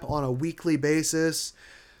prep on a weekly basis.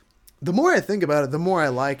 The more I think about it, the more I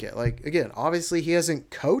like it. Like, again, obviously he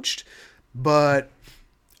hasn't coached, but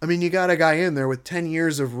I mean, you got a guy in there with 10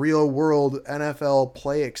 years of real world NFL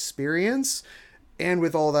play experience. And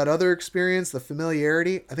with all that other experience, the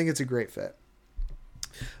familiarity, I think it's a great fit.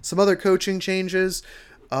 Some other coaching changes.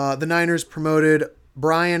 The Niners promoted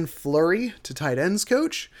Brian Fleury to tight ends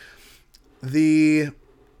coach. The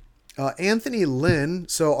Anthony Lynn,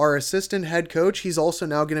 so our assistant head coach, he's also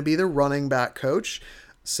now going to be the running back coach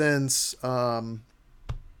since, I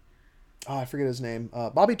forget his name,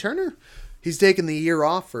 Bobby Turner. He's taken the year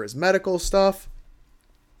off for his medical stuff.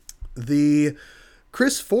 The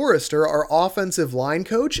Chris Forrester, our offensive line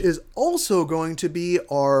coach, is also going to be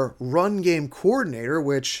our run game coordinator,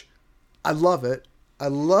 which I love it. I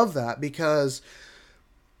love that because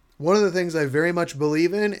one of the things I very much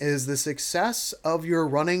believe in is the success of your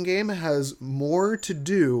running game has more to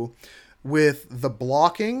do with the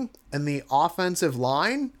blocking and the offensive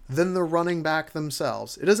line than the running back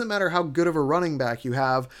themselves. It doesn't matter how good of a running back you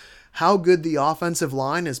have. How good the offensive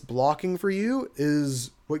line is blocking for you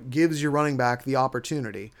is what gives your running back the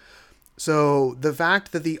opportunity. So the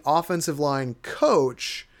fact that the offensive line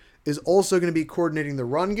coach is also going to be coordinating the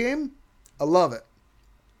run game, I love it.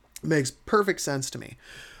 It makes perfect sense to me.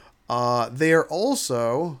 They are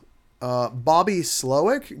also, Bobby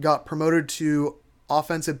Slowick got promoted to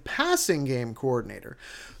offensive passing game coordinator.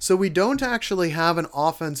 So we don't actually have an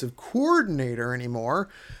offensive coordinator anymore,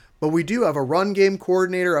 but we do have a run game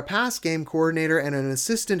coordinator, a pass game coordinator, and an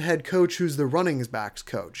assistant head coach who's the running backs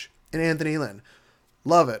coach, and Anthony Lynn.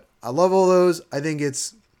 Love it. I love all those. I think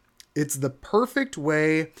it's the perfect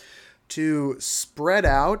way to spread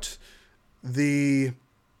out the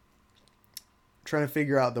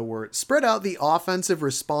spread out the offensive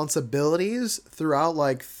responsibilities throughout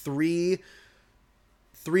like three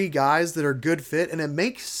guys that are good fit, and it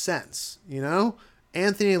makes sense, you know?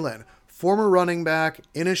 Anthony Lynn, former running back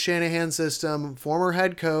in a Shanahan system, former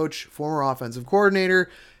head coach, former offensive coordinator.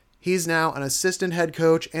 He's now an assistant head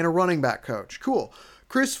coach and a running back coach. Cool.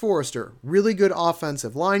 Chris Forrester, really good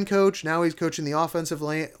offensive line coach. Now he's coaching the offensive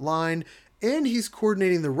line, and he's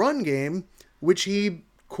coordinating the run game, which he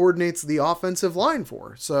coordinates the offensive line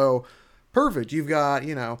for. So perfect. You've got,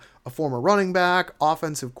 a former running back,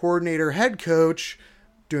 offensive coordinator, head coach,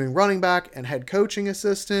 doing running back and head coaching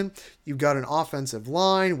assistant. You've got an offensive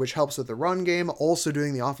line, which helps with the run game, also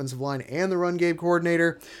doing the offensive line and the run game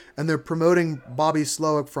coordinator. And they're promoting Bobby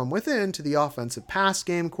Slowick from within to the offensive pass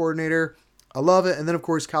game coordinator. I love it. And then, of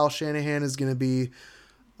course, Kyle Shanahan is going to be,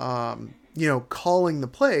 calling the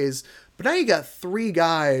plays. But now you got three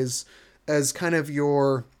guys as kind of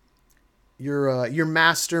your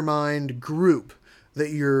mastermind group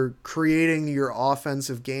that you're creating your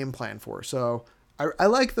offensive game plan for. So I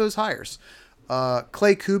like those hires.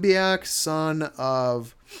 Clay Kubiak, son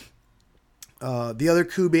of the other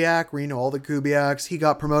Kubiak, we know all the Kubiaks. He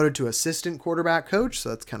got promoted to assistant quarterback coach, so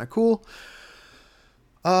that's kind of cool.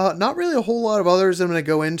 Not really a whole lot of others I'm going to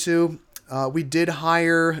go into. We did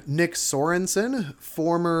hire Nick Sorensen,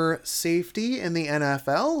 former safety in the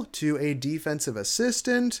NFL, to a defensive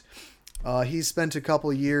assistant. He spent a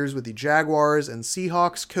couple years with the Jaguars and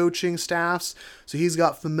Seahawks coaching staffs, so he's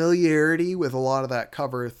got familiarity with a lot of that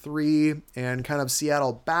cover 3 and kind of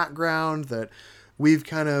Seattle background that we've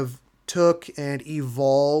kind of took and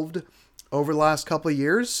evolved over the last couple of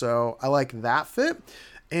years, so I like that fit.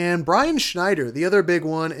 And Brian Schneider, the other big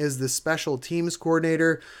one, is the special teams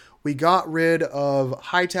coordinator. We got rid of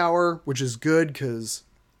Hightower, which is good because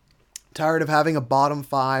tired of having a bottom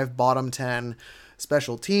 5, bottom 10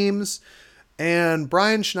 special teams. And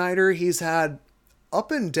Brian Schneider, he's had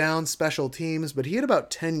up and down special teams, but he had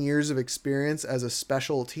about 10 years of experience as a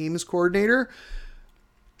special teams coordinator.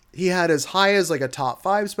 He had as high as like a top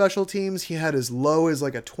 5 special teams. He had as low as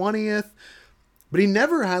like a 20th, but he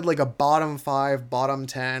never had like a bottom 5, bottom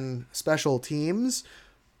 10 special teams.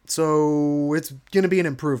 So it's going to be an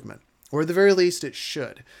improvement, or at the very least it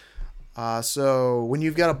should. So when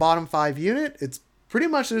you've got a bottom 5 unit, it's pretty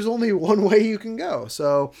much there's only one way you can go.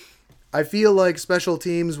 So I feel like special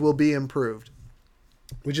teams will be improved,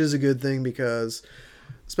 which is a good thing because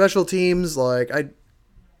special teams,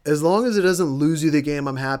 as long as it doesn't lose you the game,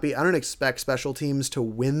 I'm happy. I don't expect special teams to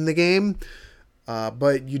win the game,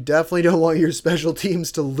 but you definitely don't want your special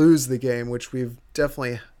teams to lose the game, which we've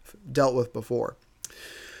definitely dealt with before.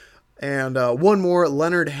 And one more,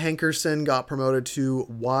 Leonard Hankerson got promoted to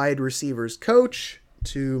wide receivers coach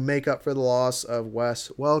to make up for the loss of Wes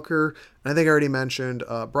Welker. And I think I already mentioned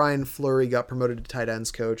Brian Fleury got promoted to tight ends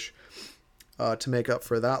coach to make up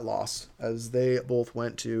for that loss, as they both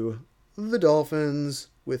went to the Dolphins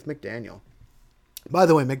with McDaniel. By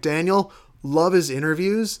the way, McDaniel, love his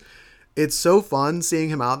interviews. It's so fun seeing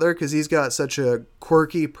him out there because he's got such a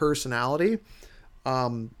quirky personality.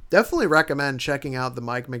 Definitely recommend checking out the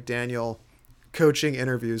Mike McDaniel coaching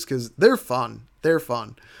interviews because they're fun. They're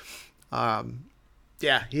fun.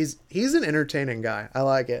 Yeah, he's an entertaining guy. I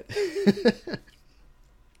like it.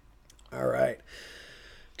 All right.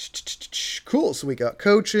 Cool. So we got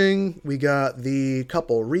coaching. We got the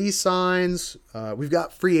couple re-signs. We've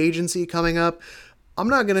got free agency coming up. I'm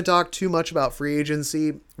not going to talk too much about free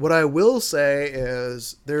agency. What I will say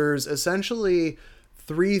is there's essentially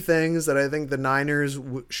 3 things that I think the Niners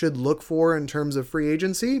should look for in terms of free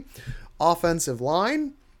agency. Offensive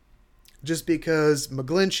line, just because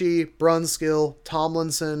McGlinchey, Brunskill,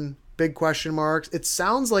 Tomlinson, big question marks. It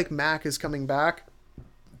sounds like Mack is coming back.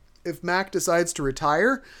 If Mack decides to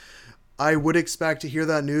retire, I would expect to hear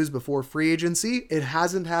that news before free agency. It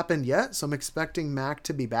hasn't happened yet, so I'm expecting Mack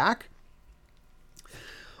to be back.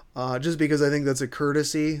 Just because I think that's a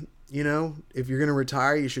courtesy. You know, if you're going to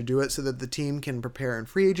retire, you should do it so that the team can prepare in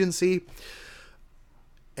free agency.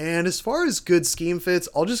 And as far as good scheme fits,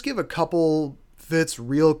 I'll just give a couple fits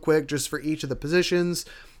real quick just for each of the positions.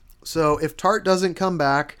 So if Tart doesn't come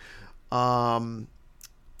back,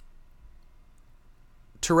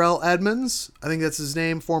 Terrell Edmonds, I think that's his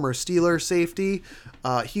name, former Steeler safety.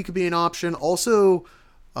 He could be an option. Also,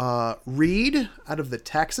 Reed out of the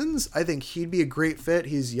Texans, I think he'd be a great fit.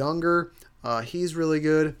 He's younger. He's really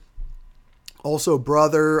good. Also,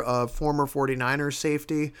 brother of former 49ers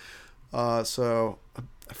safety. So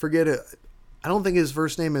I forget it. I don't think his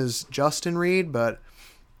first name is Justin Reed, but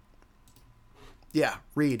yeah,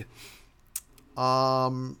 Reed.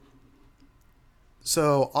 So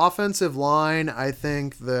offensive line, I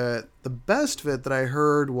think that the best fit that I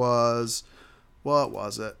heard was, what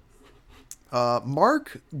was it?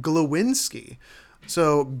 Mark Glowinski.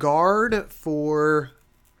 So guard for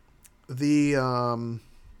the,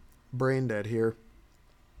 brain dead here.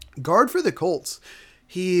 Guard for the Colts.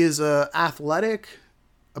 He is a athletic,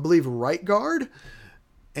 I believe, right guard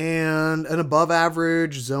and an above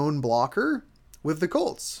average zone blocker with the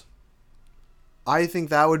Colts. I think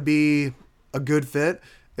that would be a good fit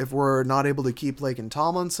if we're not able to keep Laken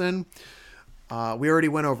Tomlinson. We already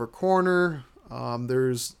went over corner.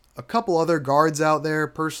 There's a couple other guards out there.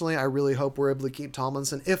 Personally, I really hope we're able to keep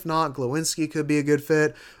Tomlinson. If not, Glowinski could be a good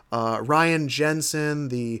fit. Ryan Jensen,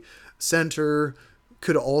 the center,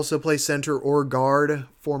 could also play center or guard,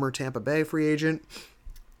 former Tampa Bay free agent.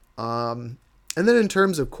 And then in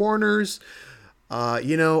terms of corners,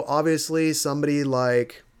 obviously somebody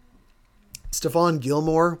like Stephon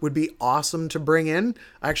Gilmore would be awesome to bring in.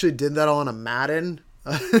 I actually did that on a Madden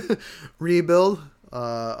rebuild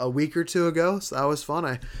a week or 2 ago, so that was fun.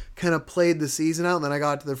 I kind of played the season out, and then I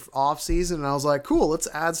got to the off season, and I was like, cool, let's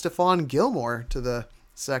add Stephon Gilmore to the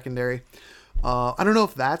secondary. I don't know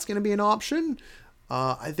if that's going to be an option.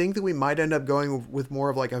 I think that we might end up going with more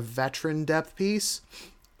of like a veteran depth piece.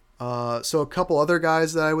 So a couple other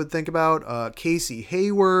guys that I would think about, Casey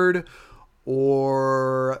Hayward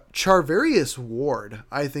or Charvarius Ward,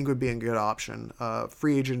 I think would be a good option.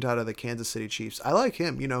 Free agent out of the Kansas City Chiefs. I like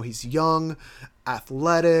him. He's young,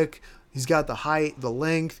 athletic. He's got the height, the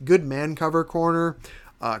length, good man cover corner,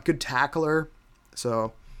 good tackler.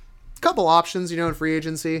 So a couple options, in free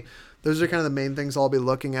agency. Those are kind of the main things I'll be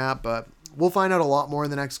looking at, but we'll find out a lot more in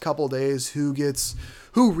the next couple days who gets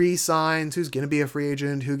who re-signs, who's going to be a free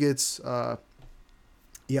agent, who gets,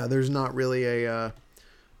 there's not really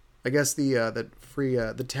I guess the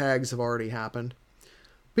tags have already happened.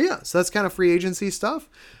 But yeah, so that's kind of free agency stuff.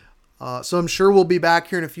 So I'm sure we'll be back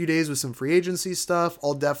here in a few days with some free agency stuff.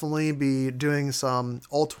 I'll definitely be doing some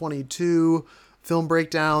all 22 film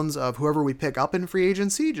breakdowns of whoever we pick up in free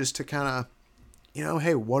agency, just to kind of,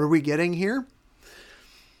 hey, what are we getting here?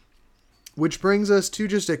 Which brings us to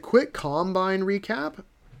just a quick combine recap.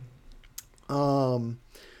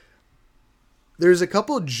 There's a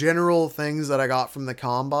couple general things that I got from the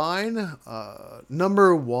combine.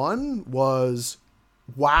 Number one was,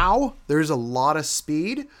 wow, there's a lot of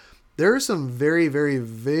speed. There are some very, very,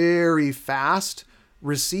 very fast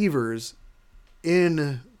receivers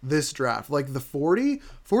in this draft. Like the 40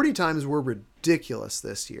 times were ridiculous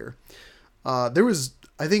this year. There was,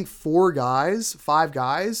 I think, 6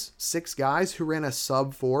 guys who ran a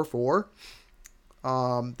sub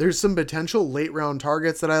 4.4. There's some potential late round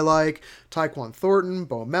targets that I like. Tyquan Thornton,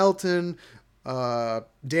 Bo Melton,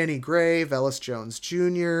 Danny Gray, Velus Jones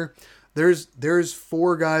Jr. There's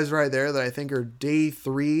 4 guys right there that I think are day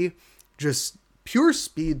 3, just pure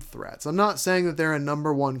speed threats. I'm not saying that they're a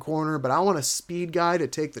number 1 corner, but I want a speed guy to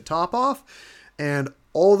take the top off. And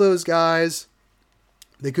all those guys,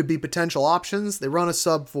 they could be potential options. They run a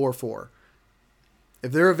sub 4.4.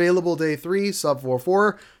 If they're available day 3, sub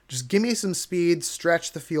 4.4, just give me some speed,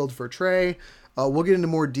 stretch the field for Trey. We'll get into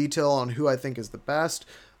more detail on who I think is the best.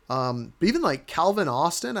 But even like Calvin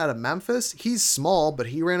Austin out of Memphis, he's small, but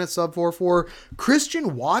he ran a sub 4.4.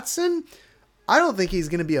 Christian Watson, I don't think he's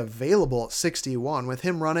going to be available at 61 with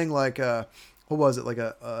him running like I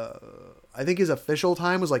think his official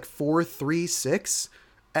time was like 4.36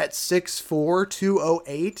 at 6'4",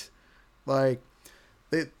 208. Like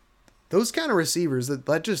those kind of receivers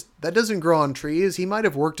that doesn't grow on trees. He might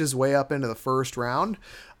have worked his way up into the first round.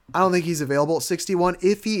 I don't think he's available at 61.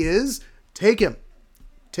 If he is, take him.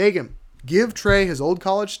 Give Trey, his old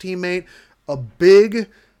college teammate, a big,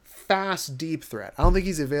 fast, deep threat. I don't think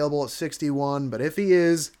he's available at 61, but if he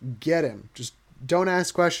is, get him. Just don't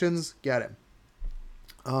ask questions, get him.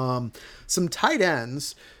 Some tight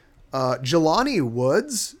ends. Jelani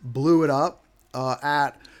Woods blew it up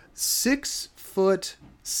at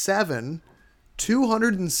 6'7",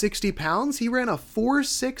 260 pounds. He ran a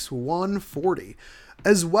 4.61 40,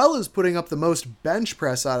 as well as putting up the most bench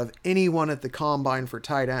press out of anyone at the combine for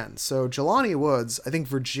tight end. So Jelani Woods, I think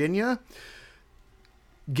Virginia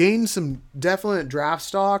gained some definite draft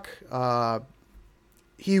stock.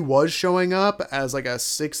 He was showing up as like a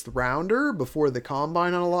 6th rounder before the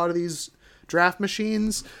combine on a lot of these draft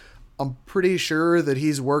machines. I'm pretty sure that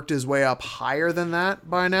he's worked his way up higher than that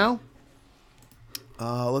by now.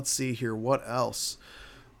 Let's see here. What else?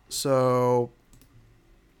 So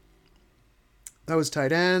that was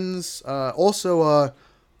tight ends. Also,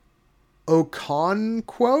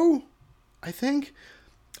 Okonkwo, I think.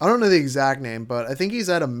 I don't know the exact name, but I think he's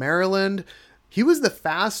out of Maryland. He was the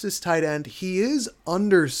fastest tight end. He is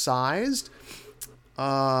undersized.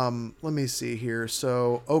 Let me see here.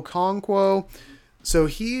 So Okonkwo, so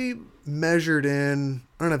he measured in,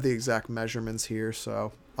 I don't have the exact measurements here,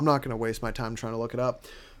 so I'm not going to waste my time trying to look it up.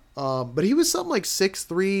 But he was something like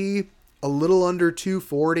 6'3", a little under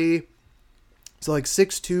 240. So like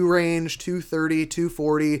 6'2" range, 230,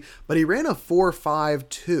 240, but he ran a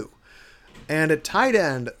 4.52. And at tight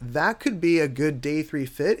end, that could be a good day 3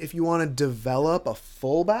 fit if you want to develop a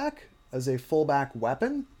fullback as a fullback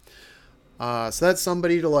weapon. So that's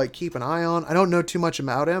somebody to like keep an eye on. I don't know too much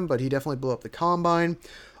about him, but he definitely blew up the combine.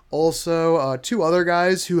 Also, 2 other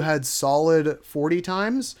guys who had solid 40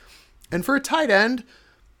 times. And for a tight end,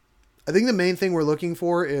 I think the main thing we're looking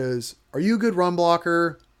for is, are you a good run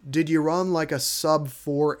blocker? Did you run like a sub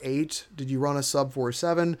 4.8? Did you run a sub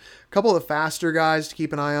 4.7? A couple of faster guys to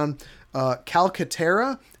keep an eye on.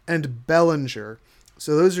 Calcaterra and Bellinger.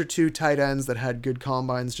 So those are 2 tight ends that had good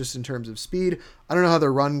combines just in terms of speed. I don't know how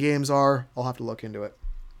their run games are. I'll have to look into it.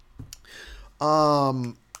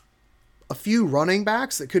 A few running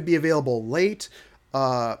backs that could be available late.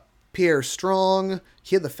 Pierre Strong,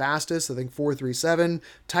 he had the fastest, I think 4.37.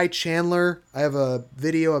 Ty Chandler, I have a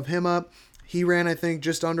video of him up. He ran, I think,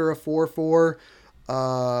 just under a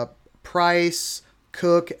 4.4. Price,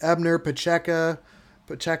 Cook, Ebner, Pacheco,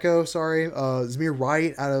 Zamir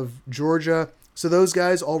White out of Georgia. So those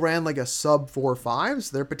guys all ran like a sub 4.5.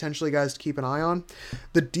 So they're potentially guys to keep an eye on.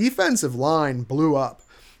 The defensive line blew up.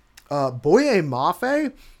 Boye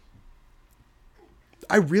Mafe,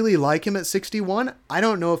 I really like him at 61. I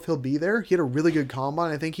don't know if he'll be there. He had a really good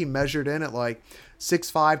combine. I think he measured in at like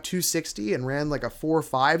 6'5", 260 and ran like a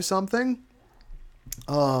 4.5 something.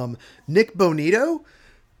 Nick Bonito,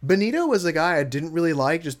 Benito was a guy I didn't really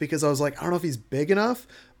like just because I was like, I don't know if he's big enough,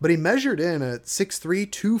 but he measured in at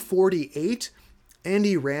 6'3", 248, and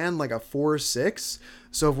he ran like a 4.6.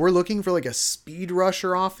 So if we're looking for like a speed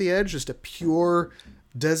rusher off the edge, just a pure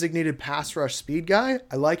designated pass rush speed guy,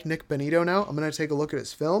 I like Nick Benito now. I'm going to take a look at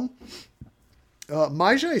his film.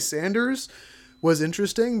 Myjai Sanders was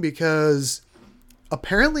interesting because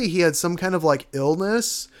apparently he had some kind of like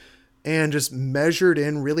illness and just measured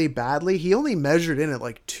in really badly. He only measured in at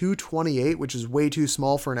like 228, which is way too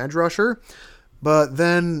small for an edge rusher. But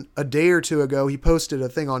then a day or two ago, he posted a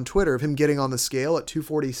thing on Twitter of him getting on the scale at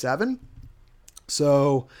 247.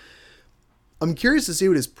 So I'm curious to see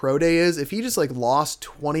what his pro day is. If he just like lost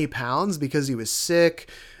 20 pounds because he was sick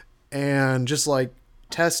and just like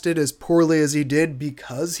tested as poorly as he did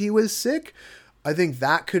because he was sick, I think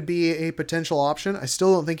that could be a potential option. I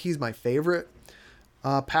still don't think he's my favorite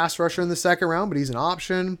pass rusher in the second round, but he's an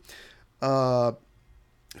option.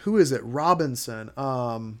 Who is it? Robinson.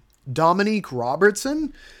 Dominique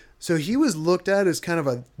Robertson. So he was looked at as kind of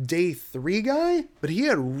a day 3 guy, but he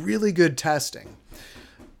had really good testing.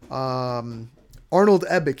 Arnold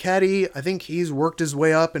Ebiketie, I think he's worked his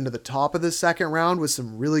way up into the top of the second round with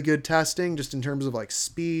some really good testing, just in terms of like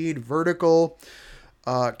speed, vertical.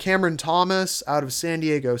 Cameron Thomas out of San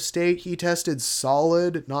Diego State, he tested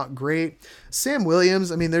solid, not great. Sam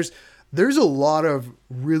Williams, I mean, there's a lot of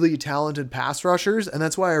really talented pass rushers, and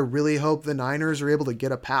that's why I really hope the Niners are able to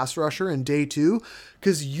get a pass rusher in day 2,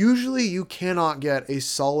 because usually you cannot get a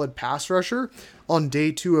solid pass rusher on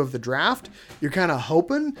day 2 of the draft. You're kind of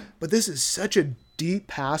hoping, but this is such a deep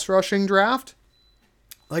pass rushing draft.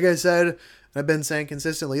 Like I said, I've been saying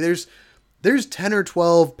consistently, there's 10 or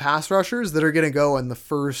 12 pass rushers that are going to go in the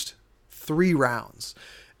first 3 rounds.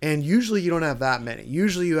 And usually you don't have that many.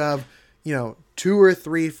 Usually you have, 2 or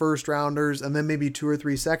 3 first rounders and then maybe 2 or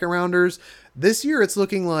 3 second rounders. This year it's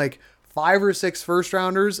looking like 5 or 6 first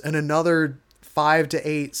rounders and another 5 to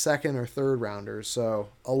 8 second or third rounders. So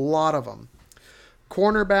a lot of them.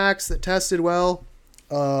 Cornerbacks that tested well.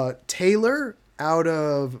 Taylor out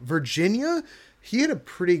of Virginia, he had a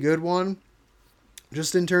pretty good one.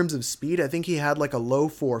 Just in terms of speed, I think he had like a low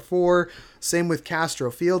 4.4. Same with Castro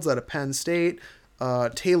Fields out of Penn State.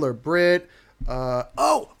 Taylor Britt.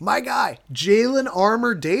 My guy, Jalen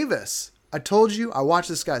Armour Davis. I told you, I watched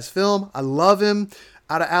this guy's film. I love him.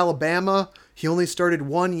 Out of Alabama. He only started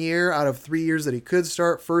 1 year out of 3 years that he could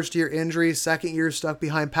start. First year injury. Second year stuck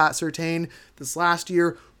behind Pat Surtain. This last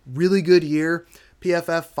year, really good year.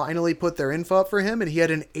 PFF finally put their info up for him, and he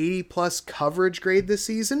had an 80 plus coverage grade this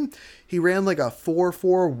season. He ran like a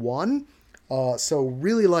 4.41. So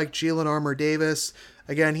really like Jalen Armour Davis.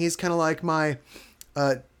 Again, he's kind of like my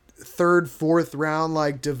third, fourth round,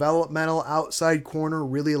 like developmental outside corner.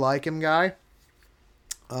 Really like him guy.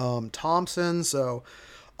 Thompson. So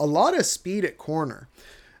a lot of speed at corner.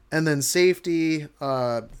 And then safety,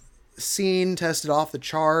 Scene tested off the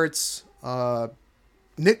charts.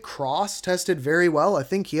 Nick Cross tested very well. I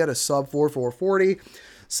think he had a sub 4.40.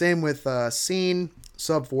 Same with Scene,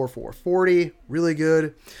 sub 4.40. Really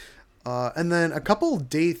good. And then a couple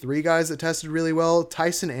day 3 guys that tested really well.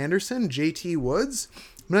 Tyson Anderson, JT Woods.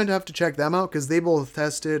 I'm going to have to check them out because they both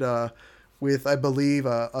tested with, I believe,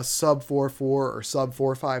 a sub 4.4 or sub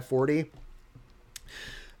 4.540.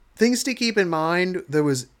 Things to keep in mind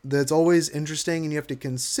that's always interesting and you have to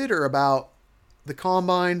consider about the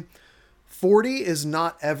combine. 40 is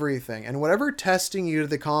not everything, and whatever testing you do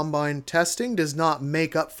the combine, testing does not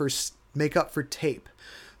make up for tape.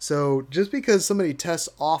 So just because somebody tests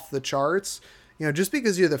off the charts, just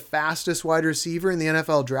because you're the fastest wide receiver in the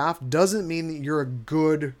NFL draft doesn't mean that you're a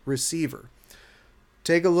good receiver.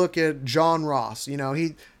 Take a look at John Ross.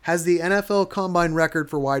 He has the NFL combine record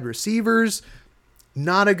for wide receivers,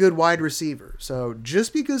 not a good wide receiver. So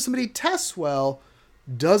just because somebody tests well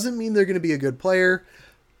doesn't mean they're going to be a good player.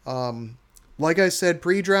 Like I said,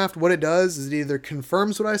 pre-draft, what it does is it either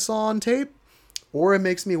confirms what I saw on tape or it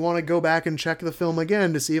makes me want to go back and check the film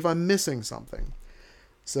again to see if I'm missing something.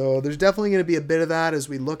 So there's definitely going to be a bit of that as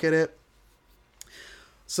we look at it.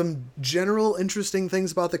 Some general interesting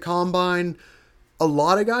things about the combine. A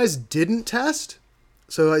lot of guys didn't test.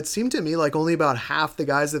 So it seemed to me like only about half the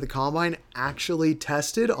guys at the combine actually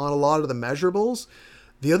tested on a lot of the measurables.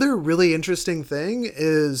 The other really interesting thing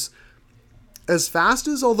is, as fast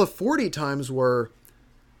as all the 40 times were,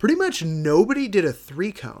 pretty much nobody did a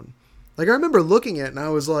 3-cone. Like, I remember looking at it and I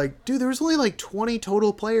was like, dude, there was only like 20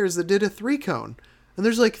 total players that did a 3-cone. And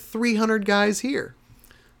there's like 300 guys here.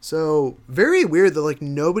 So very weird that like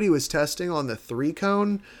nobody was testing on the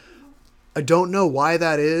 3-cone. I don't know why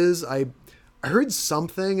that is. I heard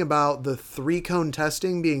something about the 3-cone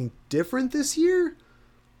testing being different this year.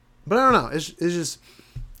 But I don't know. It's just,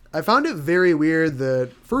 I found it very weird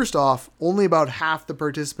that, first off, only about half the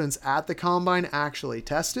participants at the combine actually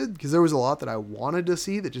tested, because there was a lot that I wanted to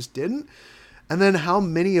see that just didn't. And then how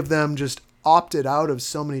many of them just opted out of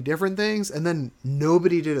so many different things, and then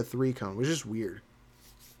nobody did a 3-cone, which is just weird.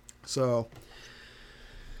 So,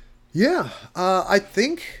 yeah, I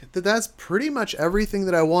think that that's pretty much everything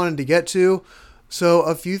that I wanted to get to. So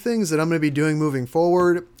a few things that I'm going to be doing moving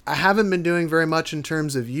forward. I haven't been doing very much in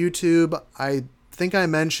terms of YouTube. I think I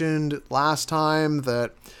mentioned last time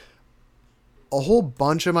that a whole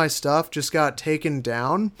bunch of my stuff just got taken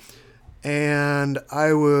down, and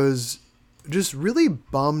I was just really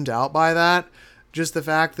bummed out by that. Just the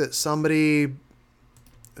fact that somebody,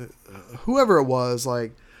 whoever it was,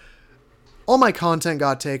 like, all my content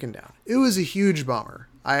got taken down. It was a huge bummer.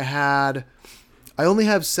 I only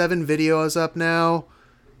have 7 videos up now.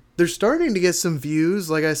 They're starting to get some views.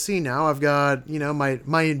 Like I see now, I've got,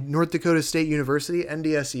 my North Dakota State University,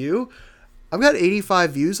 NDSU. I've got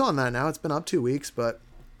 85 views on that now. It's been up 2 weeks, but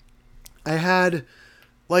I had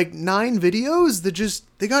like 9 videos that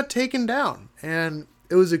they got taken down, and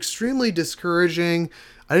it was extremely discouraging.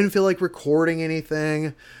 I didn't feel like recording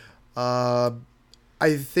anything.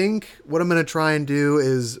 I think what I'm going to try and do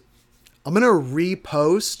is I'm going to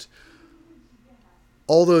repost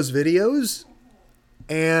all those videos,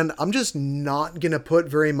 and I'm just not going to put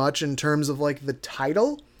very much in terms of like the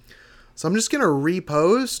title. So I'm just going to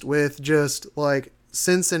repost with just like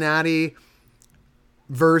Cincinnati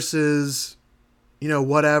versus,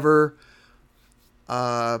 whatever,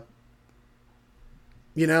 and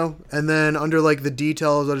then under like the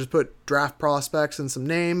details, I'll just put draft prospects and some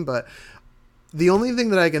name. But the only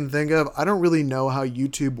thing that I can think of, I don't really know how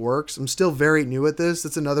YouTube works. I'm still very new at this.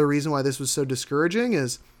 That's another reason why this was so discouraging,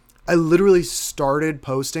 is I literally started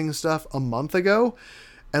posting stuff a month ago,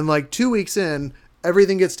 and like 2 weeks in,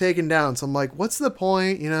 everything gets taken down. So I'm like, what's the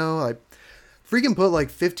point? I freaking put like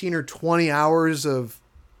 15 or 20 hours of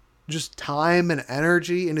just time and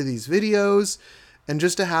energy into these videos, and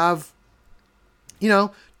just to have,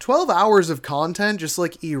 12 hours of content just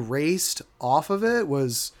like erased off of it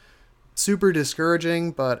was super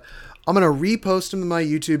discouraging. But I'm going to repost them to my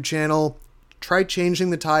YouTube channel, try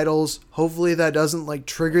changing the titles. Hopefully that doesn't like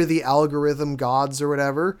trigger the algorithm gods or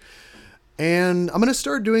whatever. And I'm going to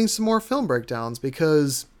start doing some more film breakdowns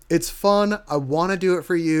because it's fun. I want to do it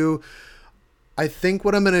for you. I think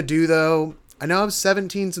what I'm going to do though, I now have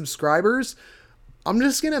 17 subscribers. I'm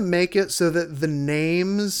just going to make it so that the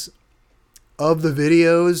names of the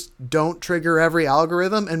videos don't trigger every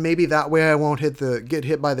algorithm, and maybe that way I won't get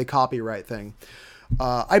hit by the copyright thing.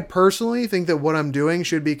 I personally think that what I'm doing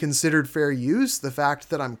should be considered fair use. The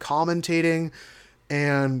fact that I'm commentating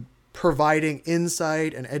and providing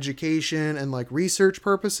insight and education and like research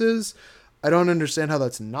purposes, I don't understand how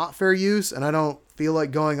that's not fair use, and I don't feel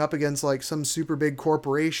like going up against like some super big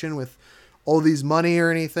corporation with all these money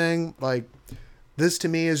or anything. Like, this to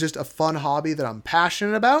me is just a fun hobby that I'm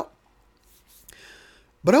passionate about.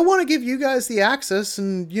 But I want to give you guys the access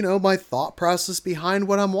and, my thought process behind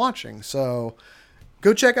what I'm watching. So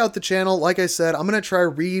go check out the channel. Like I said, I'm going to try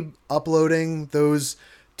re-uploading those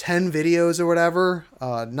 10 videos or whatever,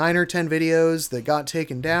 9 or 10 videos that got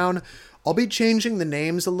taken down. I'll be changing the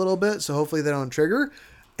names a little bit, so hopefully they don't trigger.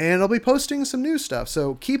 And I'll be posting some new stuff.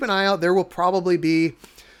 So keep an eye out. There's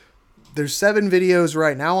 7 videos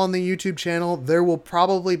right now on the YouTube channel. There will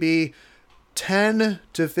probably be 10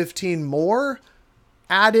 to 15 more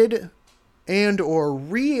added and or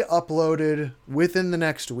re-uploaded within the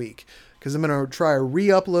next week, because I'm going to try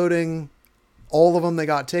re-uploading all of them that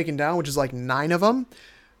got taken down, which is like 9 of them.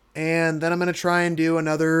 And then I'm going to try and do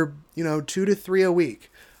another, 2 to 3 a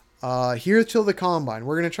week. Here till the combine.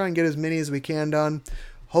 We're going to try and get as many as we can done.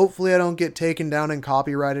 Hopefully I don't get taken down and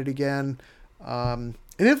copyrighted again. And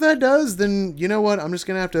if that does, then you know what? I'm just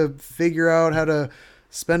going to have to figure out how to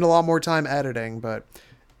spend a lot more time editing. But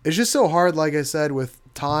it's just so hard, like I said, with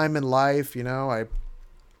time and life. I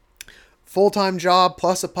full-time job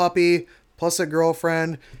plus a puppy plus a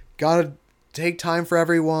girlfriend. Gotta take time for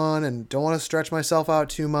everyone and don't want to stretch myself out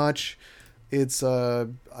too much. It's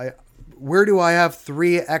where do I have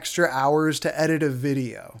 3 extra hours to edit a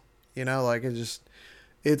video? It's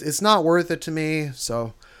not worth it to me.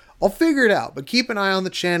 So I'll figure it out, but keep an eye on the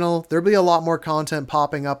channel. There'll be a lot more content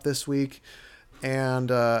popping up this week. And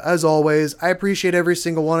as always, I appreciate every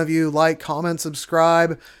single one of you. Like, comment,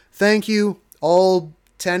 subscribe. Thank you, all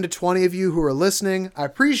 10 to 20 of you who are listening. I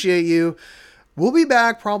appreciate you. We'll be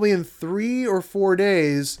back probably in 3 or 4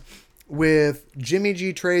 days with Jimmy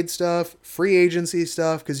G trade stuff, free agency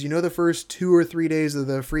stuff, because the first 2 or 3 days of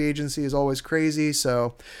the free agency is always crazy.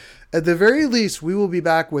 So at the very least, we will be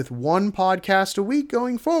back with one podcast a week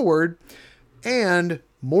going forward and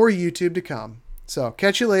more YouTube to come. So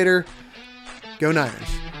catch you later. Go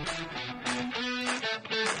Niners.